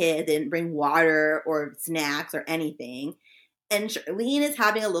dumb kids, they didn't bring water or snacks or anything. And Charlene is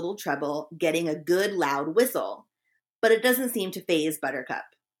having a little trouble getting a good loud whistle, but it doesn't seem to faze Buttercup.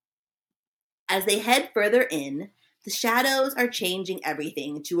 As they head further in, the shadows are changing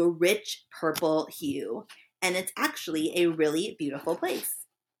everything to a rich purple hue, and it's actually a really beautiful place.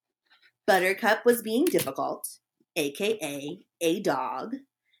 Buttercup was being difficult, aka a dog,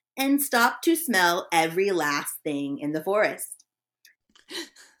 and stopped to smell every last thing in the forest.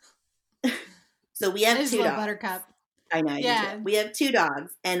 So we have two dogs. Buttercup. I know, yeah. We have 2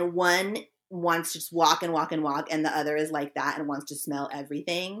 dogs, and one wants to just walk and walk and walk, and the other is like that and wants to smell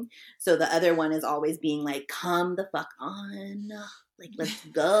everything. So the other one is always being like, come the fuck on. Like, let's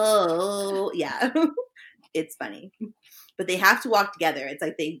go. Yeah. It's funny. But they have to walk together. It's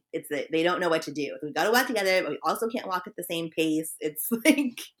like they don't know what to do. We got to walk together, but we also can't walk at the same pace. It's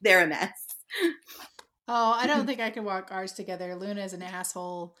like they're a mess. Oh, I don't think I could walk ours together. Luna's an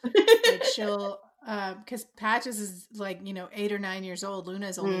asshole. Like she'll because Patches is like, 8 or 9 years old.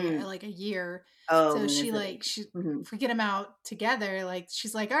 Luna's only like a year. Oh, so she if we get them out together, like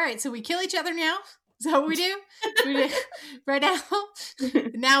she's like, all right, so we kill each other now. Is that what we do? Right now?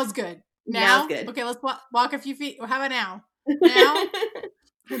 Now's good. Now? Good. Okay, let's walk a few feet. How about now? Now?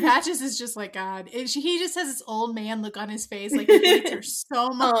 And Patches is just like, God. He just has this old man look on his face. Like, he hates her so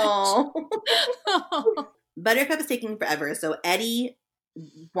much. Buttercup is taking forever, so Eddie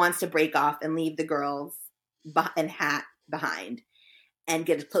wants to break off and leave the girls and Hat behind and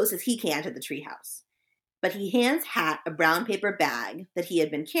get as close as he can to the treehouse. But he hands Hat a brown paper bag that he had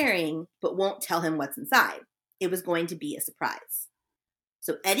been carrying, but won't tell him what's inside. It was going to be a surprise.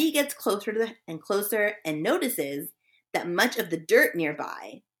 So Eddie gets closer and closer and notices that much of the dirt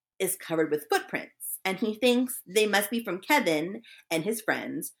nearby is covered with footprints, and he thinks they must be from Kevin and his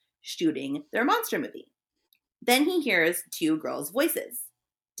friends shooting their monster movie. Then he hears 2 girls' voices,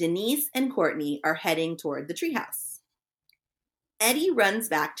 Denise and Courtney are heading toward the treehouse. Eddie runs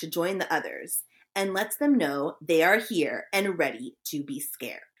back to join the others and lets them know they are here and ready to be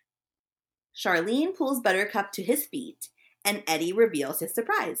scared. Charlene pulls Buttercup to his feet, and Eddie reveals his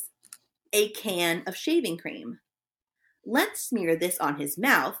surprise: a can of shaving cream. Let's smear this on his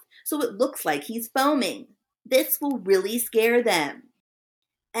mouth so it looks like he's foaming. This will really scare them.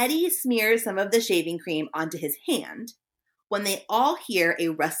 Eddie smears some of the shaving cream onto his hand when they all hear a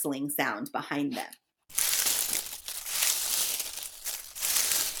rustling sound behind them.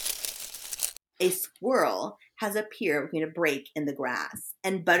 A squirrel has appeared between a break in the grass,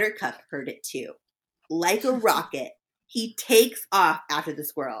 and Buttercup heard it too. Like a rocket, he takes off after the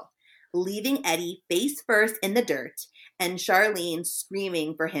squirrel, leaving Eddie face first in the dirt and Charlene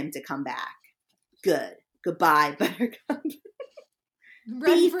screaming for him to come back. Good. Goodbye, Buttercup.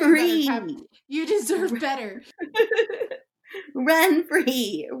 Be free. Buttercup. You deserve better. Run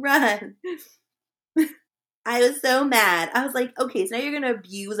free. Run. I was so mad. I was like, okay, so now you're going to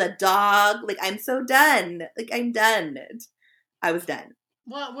abuse a dog? Like, I'm so done. Like, I'm done. I was done.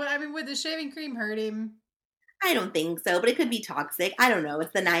 Well, I mean, would the shaving cream hurt him? I don't think so, but it could be toxic. I don't know.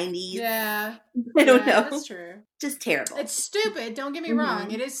 It's the 90s. Yeah. I don't know. That's true. Just terrible. It's stupid. Don't get me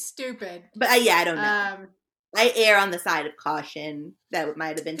wrong. It is stupid. But I don't know. I err on the side of caution. That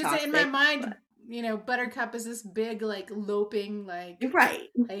might have been toxic. In my mind, Buttercup is this big, like, loping, like, right.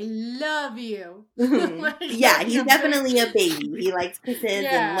 I love you. Like, yeah, he's definitely a baby. He likes kisses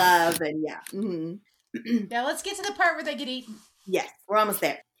and love and yeah. Mm-hmm. Now let's get to the part where they get eaten. Yes, we're almost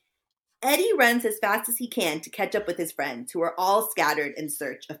there. Eddie runs as fast as he can to catch up with his friends, who are all scattered in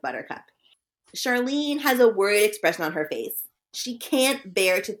search of Buttercup. Charlene has a worried expression on her face. She can't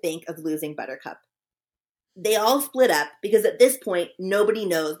bear to think of losing Buttercup. They all split up because at this point, nobody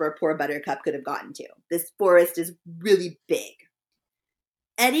knows where poor Buttercup could have gotten to. This forest is really big.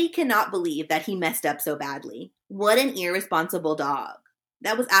 Eddie cannot believe that he messed up so badly. What an irresponsible dog.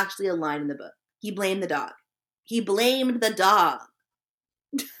 That was actually a line in the book. He blamed the dog. He blamed the dog.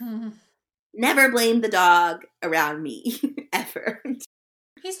 Never blame the dog around me, ever.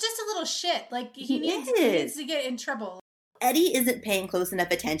 He's just a little shit. Like, he needs to get in trouble. Eddie isn't paying close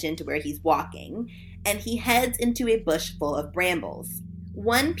enough attention to where he's walking, and he heads into a bush full of brambles.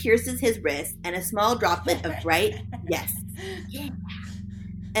 One pierces his wrist, and a small droplet of bright,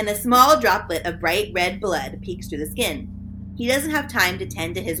 and a small droplet of bright red blood peeks through the skin. He doesn't have time to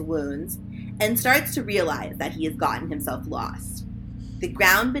tend to his wounds, and starts to realize that he has gotten himself lost. The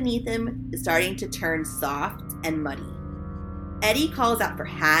ground beneath him is starting to turn soft and muddy. Eddie calls out for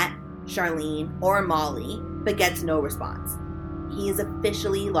Hat, Charlene, or Molly, but gets no response. He is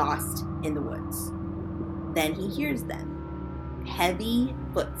officially lost in the woods. Then he hears them. Heavy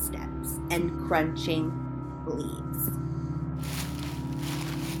footsteps and crunching leaves.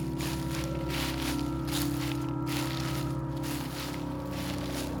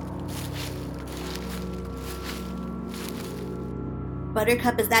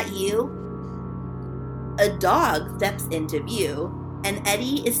 Buttercup, is that you? A dog steps into view, and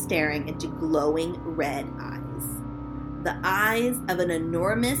Eddie is staring into glowing red eyes. The eyes of an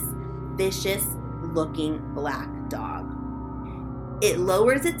enormous, vicious-looking black dog. It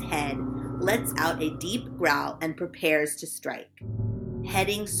lowers its head, lets out a deep growl, and prepares to strike,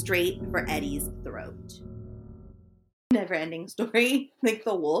 heading straight for Eddie's throat. Never-ending story, like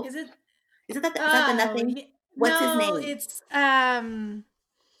the wolf. Is it that the nothing? What's his name? It's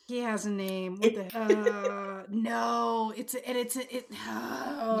he has a name. No, what's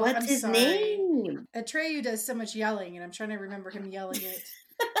his name? Atreyu does so much yelling, and I'm trying to remember him yelling it.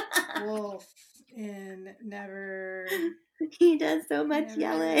 Wolf in Never. He does so much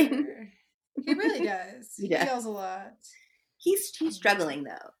yelling. He really does. He yells a lot. He's struggling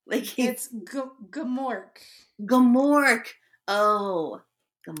though. Like it's Gamork. Gamork. Oh,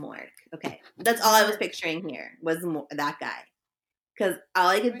 Gamork. Okay, that's all I was picturing here was that guy. Because all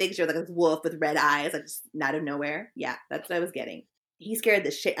I could picture was like this wolf with red eyes, like just out of nowhere. Yeah, that's what I was getting. He scared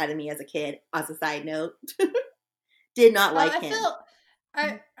the shit out of me as a kid. As a side note, did not like him.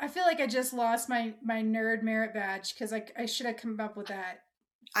 I feel like I just lost my nerd merit badge because I should have come up with that.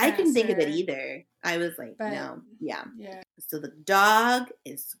 I couldn't think of it either. I was like, no, yeah. So the dog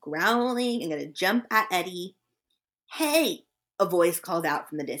is growling and gonna jump at Eddie. Hey! A voice called out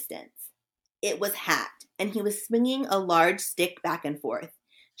from the distance. It was Hat, and he was swinging a large stick back and forth,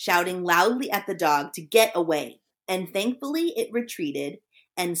 shouting loudly at the dog to get away, and thankfully it retreated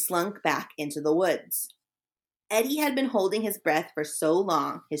and slunk back into the woods. Eddie had been holding his breath for so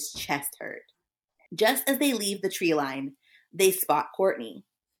long, his chest hurt. Just as they leave the tree line, they spot Courtney.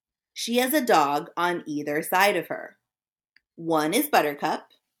 She has a dog on either side of her. One is Buttercup,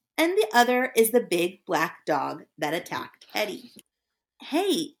 and the other is the big black dog that attacked Eddie.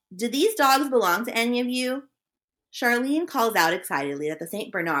 Hey, do these dogs belong to any of you? Charlene calls out excitedly that the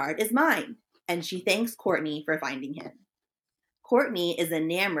St. Bernard is mine, and she thanks Courtney for finding him. Courtney is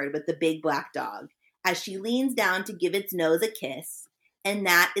enamored with the big black dog as she leans down to give its nose a kiss, and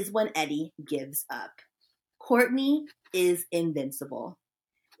that is when Eddie gives up. Courtney is invincible.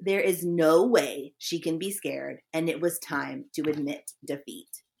 There is no way she can be scared, and it was time to admit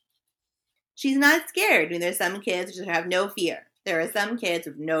defeat. She's not scared. I mean, there's some kids who just have no fear. There are some kids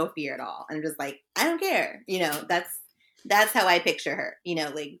with no fear at all. And I'm just like, I don't care. You know, that's how I picture her. You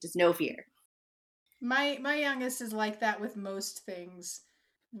know, like just no fear. My youngest is like that with most things.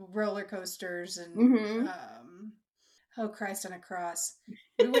 Roller coasters and oh Christ on a cross.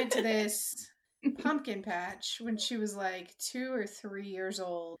 We went to this pumpkin patch when she was like 2 or 3 years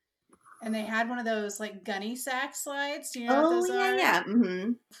old. And they had one of those like gunny sack slides. Do you know what those are? Yeah.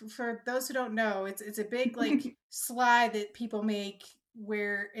 Mm-hmm. For those who don't know, it's a big like slide that people make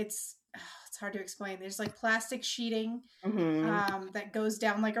where it's hard to explain. There's like plastic sheeting that goes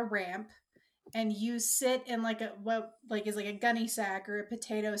down like a ramp, and you sit in like what is like a gunny sack or a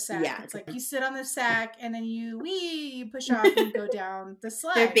potato sack. Yeah, it's like you sit on the sack and then you push off and you go down the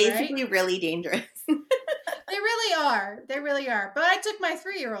slide. They're basically really dangerous. They really are. But I took my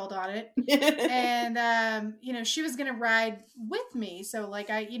 3-year-old on it, and she was gonna ride with me. So like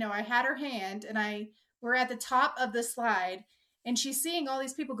I had her hand, and we're at the top of the slide, and she's seeing all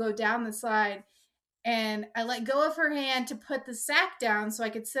these people go down the slide, and I let go of her hand to put the sack down so I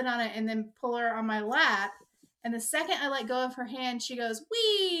could sit on it, and then pull her on my lap. And the second I let go of her hand, she goes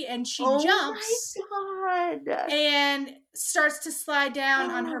wee, and she jumps. Oh my God! And starts to slide down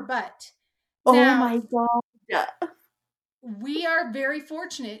on her butt. Oh my God. We are very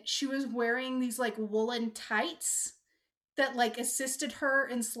fortunate. She was wearing these like woolen tights that like assisted her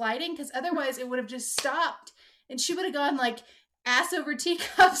in sliding, because otherwise it would have just stopped and she would have gone like ass over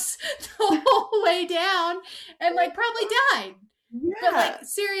teacups the whole way down and like probably died. Yeah. But like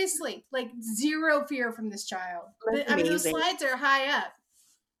seriously, like zero fear from this child. I mean, those slides are high up.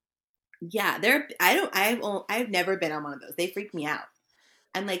 Yeah, I've never been on one of those. They freak me out.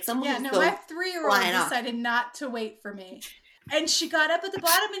 I'm like, someone. Yeah, no, my 3-year-old decided not to wait for me. And she got up at the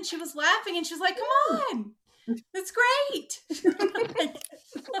bottom and she was laughing and she was like, come on, that's great.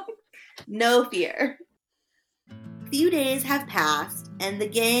 No fear. A few days have passed and the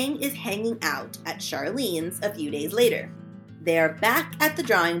gang is hanging out at Charlene's a few days later. They are back at the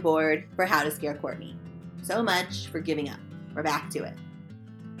drawing board for How to Scare Courtney. So much for giving up. We're back to it.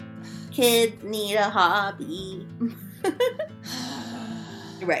 Kids need a hobby.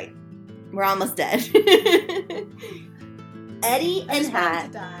 Right. We're almost dead. Eddie and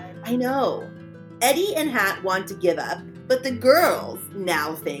Hat. I know. Eddie and Hat want to give up, but the girls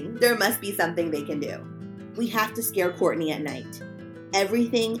now think there must be something they can do. We have to scare Courtney at night.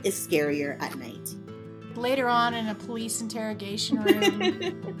 Everything is scarier at night. Later on in a police interrogation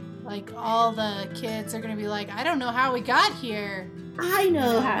room, like all the kids are going to be like, I don't know how we got here. I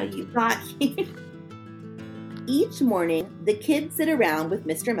know how you got here. Each morning, the kids sit around with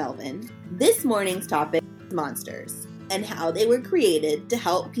Mr. Melvin. This morning's topic is monsters and how they were created to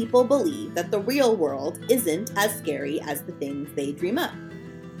help people believe that the real world isn't as scary as the things they dream up.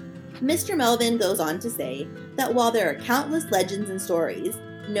 Mr. Melvin goes on to say that while there are countless legends and stories,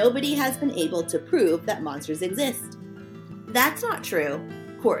 nobody has been able to prove that monsters exist. That's not true,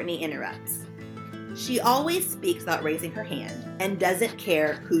 Courtney interrupts. She always speaks without raising her hand and doesn't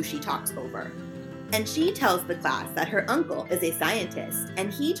care who she talks over. And she tells the class that her uncle is a scientist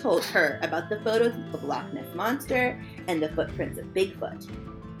and he told her about the photos of the Loch Ness Monster and the footprints of Bigfoot.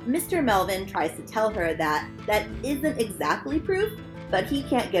 Mr. Melvin tries to tell her that isn't exactly proof, but he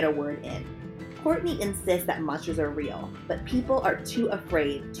can't get a word in. Courtney insists that monsters are real, but people are too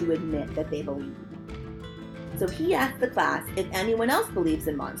afraid to admit that they believe. So he asks the class if anyone else believes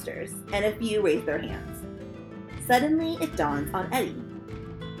in monsters, and a few raise their hands. Suddenly, it dawns on Eddie.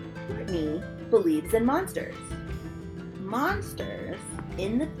 Courtney believes in monsters. Monsters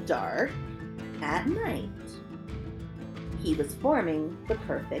in the dark at night. He was forming the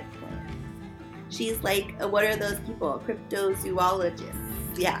perfect plan. She's like, what are those people? Cryptozoologists.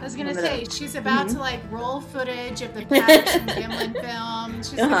 Yeah. I was going to say, she's about to like roll footage of the Patterson Gimlin film.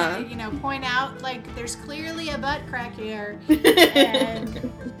 She's going to, point out like there's clearly a butt crack here.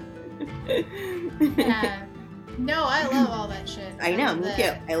 And no, I love all that shit. I know, me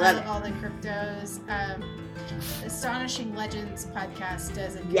too. I love it. All the cryptos. Astonishing Legends podcast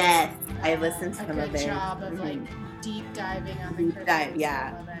does it. Yes, I listened to some of it. A good job of like deep diving on the cryptos.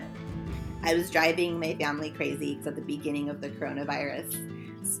 Yeah. I love it. I was driving my family crazy because at the beginning of the coronavirus,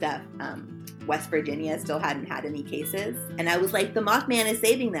 stuff, West Virginia still hadn't had any cases. And I was like, the Mothman is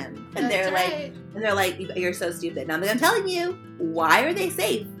saving them. And they're like, you're so stupid. And I'm like, I'm telling you, why are they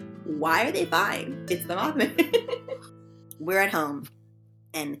safe? Why are they fine? It's the Mothman. We're at home,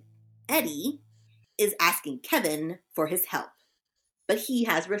 and Eddie is asking Kevin for his help, but he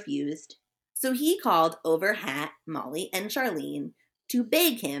has refused. So he called over Hat, Molly, and Charlene to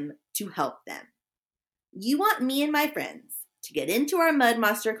beg him to help them. You want me and my friends to get into our mud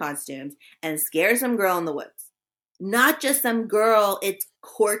monster costumes and scare some girl in the woods. Not just some girl, it's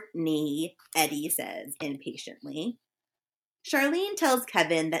Courtney, Eddie says impatiently. Charlene tells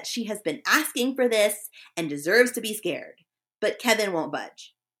Kevin that she has been asking for this and deserves to be scared, but Kevin won't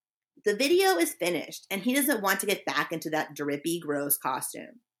budge. The video is finished, and he doesn't want to get back into that drippy, gross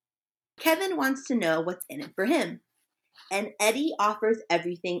costume. Kevin wants to know what's in it for him, and Eddie offers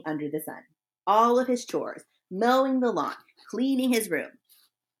everything under the sun. All of his chores, mowing the lawn, cleaning his room.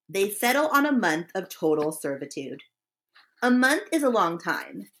 They settle on a month of total servitude. A month is a long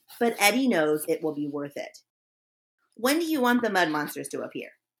time, but Eddie knows it will be worth it. When do you want the mud monsters to appear?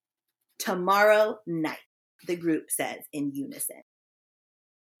 Tomorrow night, the group says in unison.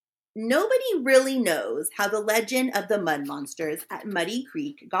 Nobody really knows how the legend of the mud monsters at Muddy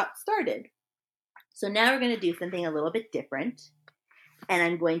Creek got started. So now we're going to do something a little bit different. And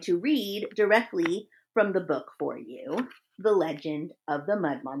I'm going to read directly from the book for you, The Legend of the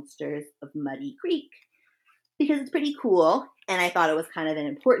Mud Monsters of Muddy Creek, because it's pretty cool. And I thought it was kind of an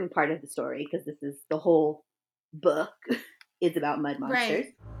important part of the story, because this is the whole book is about mud monsters.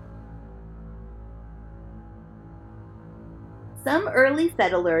 Right. Some early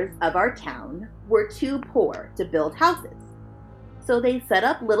settlers of our town were too poor to build houses, so they set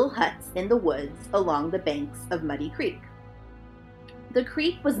up little huts in the woods along the banks of Muddy Creek. The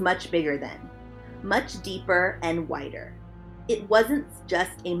creek was much bigger then, much deeper and wider. It wasn't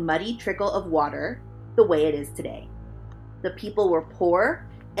just a muddy trickle of water the way it is today. The people were poor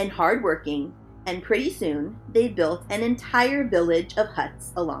and hardworking, and pretty soon they built an entire village of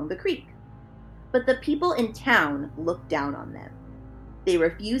huts along the creek. But the people in town looked down on them. They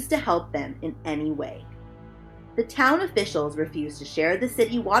refused to help them in any way. The town officials refused to share the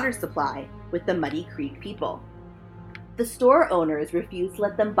city water supply with the Muddy Creek people. The store owners refused to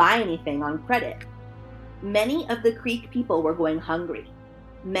let them buy anything on credit. Many of the creek people were going hungry.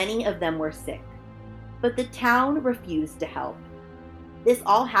 Many of them were sick. But the town refused to help. This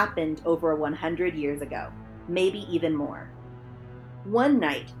all happened over 100 years ago, maybe even more. One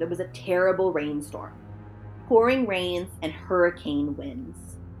night, there was a terrible rainstorm, pouring rains and hurricane winds.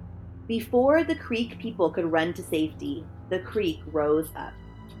 Before the creek people could run to safety, the creek rose up.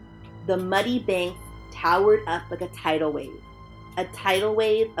 The muddy banks towered up like a tidal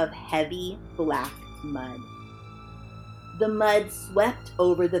wave of heavy black mud. The mud swept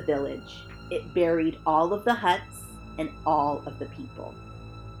over the village. It buried all of the huts and all of the people.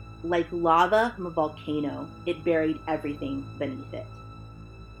 Like lava from a volcano, it buried everything beneath it.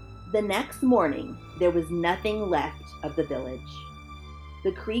 The next morning, there was nothing left of the village.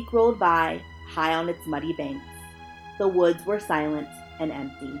 The creek rolled by, high on its muddy banks. The woods were silent and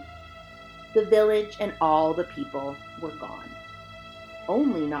empty. The village and all the people were gone.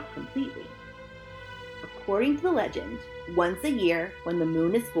 Only not completely. According to the legend, once a year, when the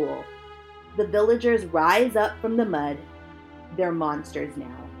moon is full, the villagers rise up from the mud. They're monsters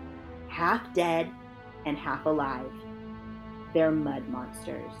now, half dead and half alive. They're mud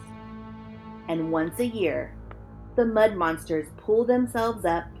monsters. And once a year, the mud monsters pull themselves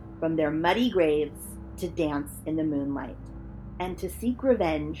up from their muddy graves to dance in the moonlight and to seek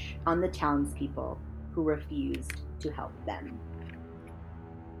revenge on the townspeople who refused to help them.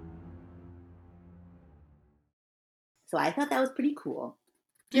 So I thought that was pretty cool.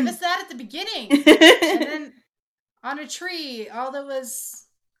 Give us that at the beginning. And then on a tree, all that was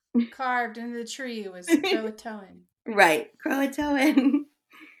carved into the tree was Croatoan. Right, Croatoan.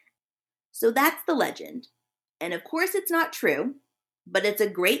 So that's the legend. And of course it's not true, but it's a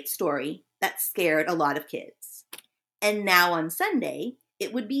great story that scared a lot of kids. And now on Sunday,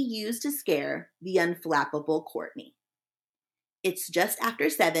 it would be used to scare the unflappable Courtney. It's just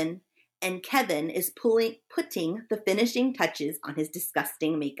after 7, and Kevin is putting the finishing touches on his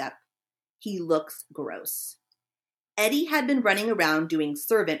disgusting makeup. He looks gross. Eddie had been running around doing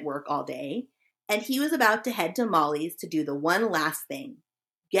servant work all day, and he was about to head to Molly's to do the one last thing,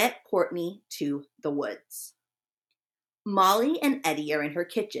 get Courtney to the woods. Molly and Eddie are in her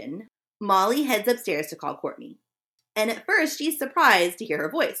kitchen. Molly heads upstairs to call Courtney. And at first, she's surprised to hear her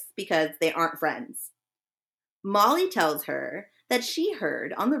voice because they aren't friends. Molly tells her that she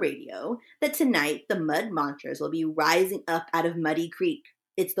heard on the radio that tonight the mud monsters will be rising up out of Muddy Creek,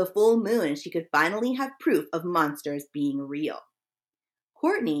 It's the full moon and she could finally have proof of monsters being real.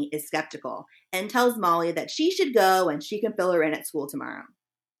 Courtney is skeptical and tells Molly that she should go and she can fill her in at school tomorrow.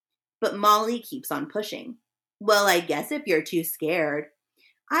 But Molly keeps on pushing. Well, I guess if you're too scared.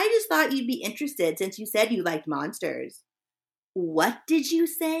 I just thought you'd be interested since you said you liked monsters. What did you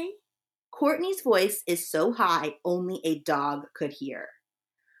say? Courtney's voice is so high only a dog could hear.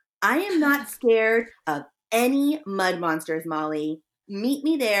 I am not scared of any mud monsters, Molly. Meet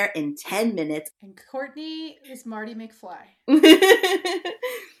me there in 10 minutes. And Courtney is Marty McFly.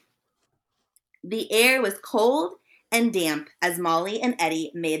 The air was cold and damp as Molly and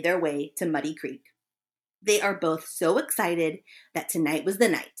Eddie made their way to Muddy Creek. They are both so excited that tonight was the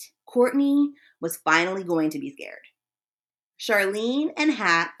night. Courtney was finally going to be scared. Charlene and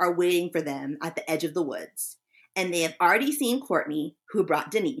Hat are waiting for them at the edge of the woods, and they have already seen Courtney, who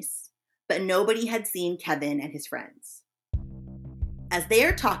brought Denise, but nobody had seen Kevin and his friends. As they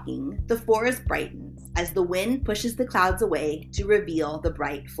are talking, the forest brightens as the wind pushes the clouds away to reveal the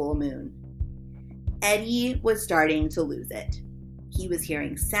bright full moon. Eddie was starting to lose it. He was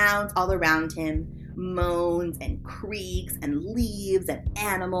hearing sounds all around him, moans and creaks and leaves and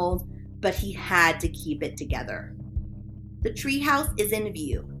animals, but he had to keep it together. The treehouse is in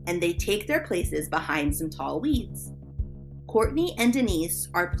view, and they take their places behind some tall weeds. Courtney and Denise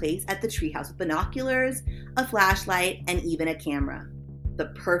are placed at the treehouse with binoculars, a flashlight, and even a camera. The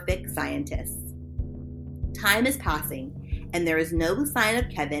perfect scientists. Time is passing, and there is no sign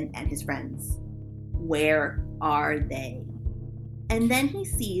of Kevin and his friends. Where are they? And then he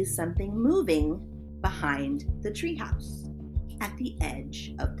sees something moving behind the treehouse at the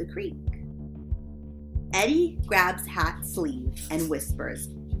edge of the creek. Eddie grabs Hat's sleeve and whispers,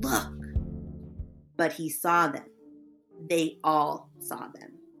 "Look!" But he saw them. They all saw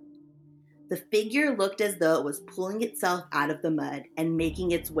them. The figure looked as though it was pulling itself out of the mud and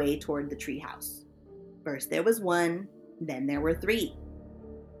making its way toward the treehouse. First there was one, then there were three.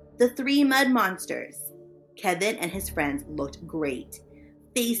 The three mud monsters. Kevin and his friends looked great.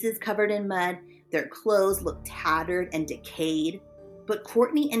 Faces covered in mud, their clothes looked tattered and decayed. But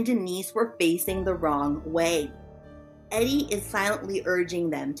Courtney and Denise were facing the wrong way. Eddie is silently urging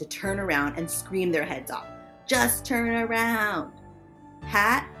them to turn around and scream their heads off. Just turn around.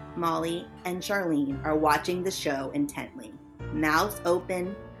 Hat, Molly, and Charlene are watching the show intently, mouths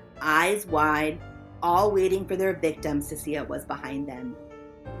open, eyes wide, all waiting for their victims to see what was behind them.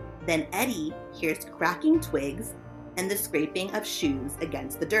 Then Eddie hears cracking twigs and the scraping of shoes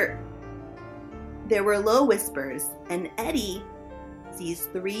against the dirt. There were low whispers, and Eddie sees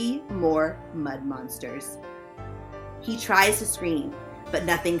three more mud monsters. He tries to scream, but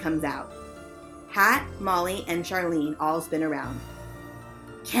nothing comes out. Hat, Molly, and Charlene all spin around.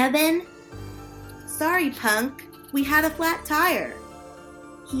 Kevin? Sorry, punk. We had a flat tire.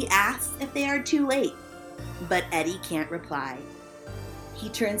 He asks if they are too late, but Eddie can't reply. He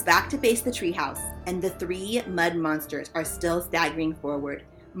turns back to face the treehouse, and the three mud monsters are still staggering forward,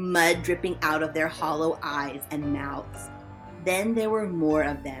 mud dripping out of their hollow eyes and mouths. Then there were more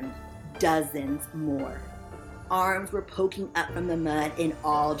of them, dozens more. Arms were poking up from the mud in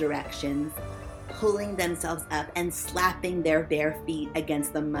all directions, pulling themselves up and slapping their bare feet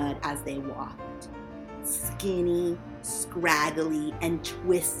against the mud as they walked. Skinny, scraggly, and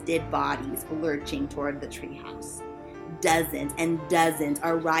twisted bodies lurching toward the treehouse. Dozens and dozens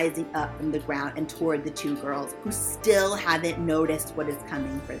are rising up from the ground and toward the two girls, who still haven't noticed what is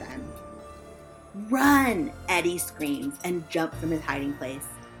coming for them. Run! Eddie screams and jumps from his hiding place,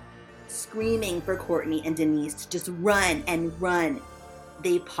 screaming for Courtney and Denise to just run and run.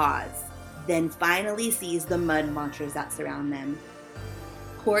 They pause, then finally sees the mud monsters that surround them.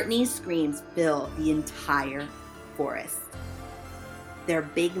 Courtney's screams fill the entire forest. Their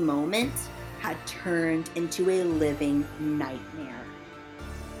big moment had turned into a living nightmare.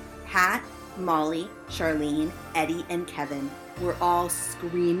 Hat, Molly, Charlene, Eddie, and Kevin were all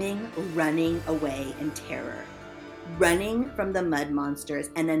screaming, running away in terror, running from the mud monsters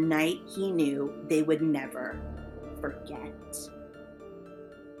and a night he knew they would never forget.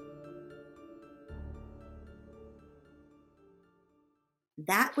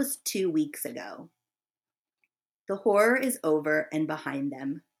 That was 2 weeks ago. The horror is over and behind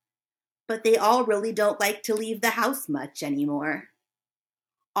them, but they all really don't like to leave the house much anymore.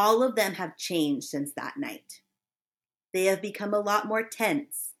 All of them have changed since that night. They have become a lot more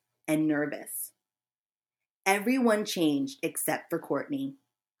tense and nervous. Everyone changed except for Courtney.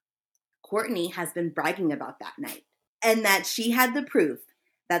 Courtney has been bragging about that night, and that she had the proof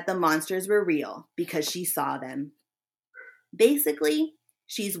that the monsters were real because she saw them. Basically,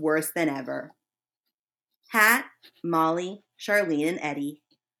 she's worse than ever. Hat, Molly, Charlene and Eddie,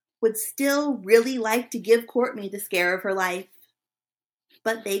 would still really like to give Courtney the scare of her life.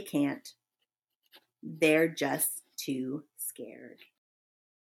 But they can't. They're just too scared.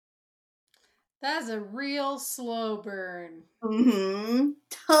 That's a real slow burn. Mm-hmm.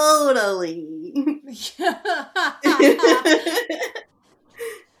 Totally.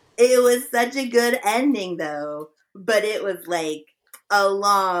 It was such a good ending, though. But it was like a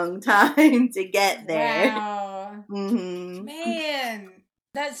long time to get there. Wow. Mm-hmm. Man,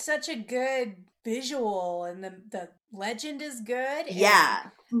 that's such a good visual, and the legend is good. Yeah.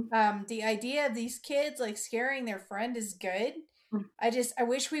 And, the idea of these kids like scaring their friend is good. I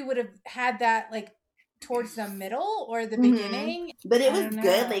wish we would have had that like towards the middle or the beginning. But it was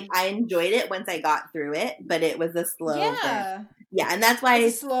good. Like, I enjoyed it once I got through it, but it was a slow burn. Yeah, and that's why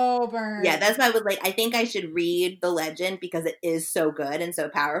it's a slow burn. Yeah, that's why I was like, I think I should read the legend because it is so good and so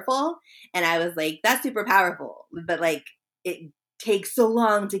powerful. And I was like, that's super powerful, but like it takes so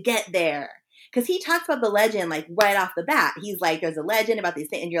long to get there. Because he talks about the legend like right off the bat. He's like, there's a legend about these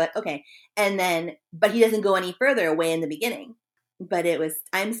things, and you're like, okay. And then, but he doesn't go any further away in the beginning. But it was,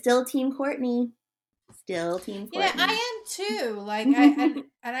 I'm still Team Courtney. Still Team Courtney. Yeah, I am too. Like, and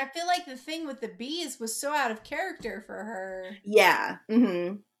I feel like the thing with the bees was so out of character for her. Yeah.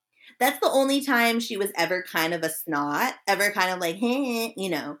 Mm-hmm. That's the only time she was ever kind of a snot, ever kind of like, hey, you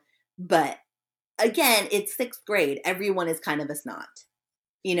know. But again, it's 6th grade. Everyone is kind of a snot,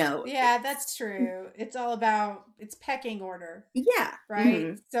 you know. Yeah, that's true. It's all about, it's pecking order. Yeah. Right?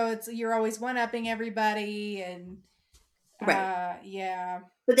 Mm-hmm. So you're always one-upping everybody, and right. Yeah.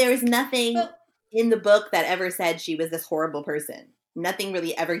 But there was nothing in the book that ever said she was this horrible person. Nothing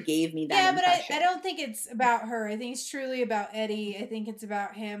really ever gave me that impression. But I don't think it's about her. I think it's truly about Eddie. I think it's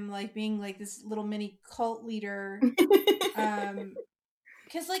about him like being like this little mini cult leader.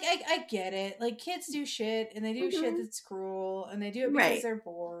 Because like I get it. Like kids do shit, and they do shit that's cruel, and they do it because they're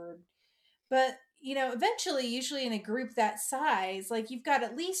bored. But you know, eventually, usually in a group that size, like you've got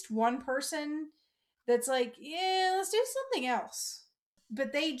at least one person that's like, yeah, let's do something else.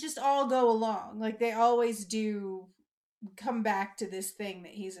 But they just all go along. Like they always do come back to this thing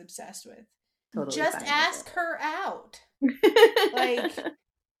that he's obsessed with. Totally just ask her out. Like,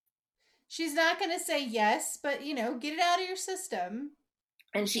 she's not going to say yes, but, you know, get it out of your system.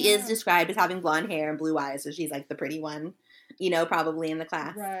 And she is described as having blonde hair and blue eyes, so she's like the pretty one, you know, probably in the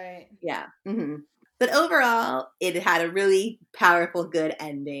class. Right. Yeah. Mm-hmm. But overall, it had a really powerful, good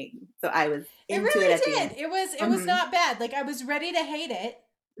ending. So I was into it. Really did. It was not bad. Like I was ready to hate it.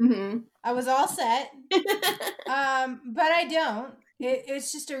 Mm-hmm. I was all set. But I don't.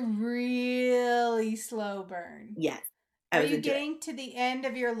 It's just a really slow burn. Yes. Are you getting to the end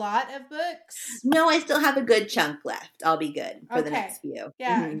of your lot of books? No, I still have a good chunk left. I'll be good for the next few.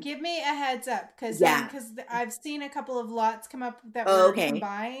 Yeah, give me a heads up because I've seen a couple of lots come up that were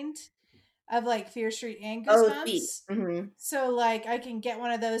combined of like Fear Street and Goosebumps. Mm-hmm. So like I can get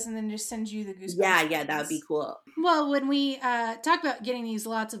one of those and then just send you the Goosebumps. Yeah, that would be cool. Well, when we talk about getting these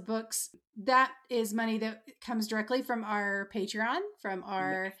lots of books, that is money that comes directly from our Patreon, from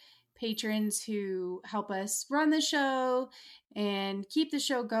our patrons who help us run the show and keep the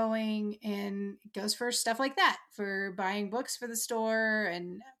show going, and it goes for stuff like that, for buying books for the store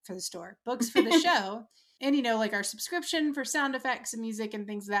and books for the show, and you know, like our subscription for sound effects and music and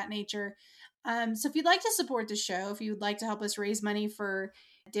things of that nature. So if you'd like to support the show, if you'd like to help us raise money for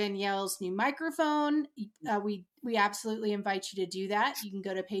Danielle's new microphone, we absolutely invite you to do that. You can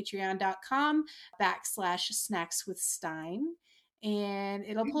go to patreon.com/snackswithstein, and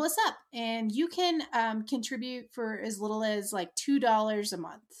it'll pull us up, and you can contribute for as little as like $2 a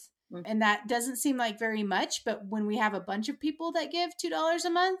month. Mm-hmm. And that doesn't seem like very much, but when we have a bunch of people that give $2 a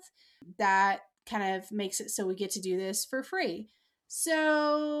month, that kind of makes it so we get to do this for free.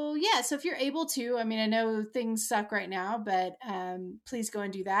 So so if you're able to, I mean, I know things suck right now, but please go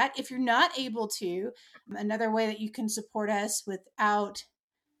and do that. If you're not able to, another way that you can support us without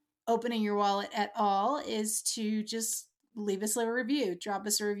opening your wallet at all is to just leave us a review. Drop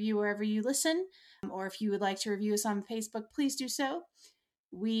us a review wherever you listen, or if you would like to review us on Facebook, please do so.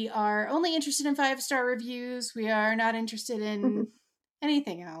 We are only interested in 5-star reviews. We are not interested in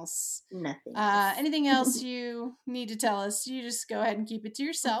anything else. Nothing. Anything else you need to tell us, you just go ahead and keep it to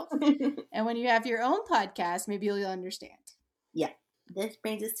yourself. And when you have your own podcast, maybe you'll understand. Yeah. This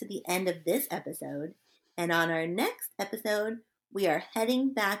brings us to the end of this episode. And on our next episode, we are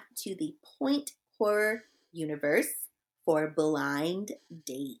heading back to the Point Horror universe for Blind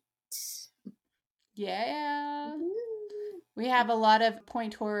Date. Yeah. We have a lot of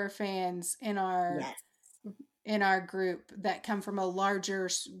Point Horror fans in our group that come from a larger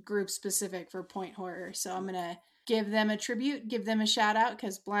group specific for Point Horror. So I'm going to give them a tribute, give them a shout out,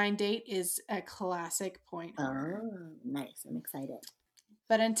 because Blind Date is a classic point horror. Oh, nice. I'm excited.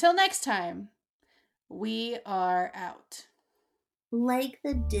 But until next time, we are out. Like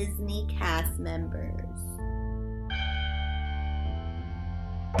the Disney cast members.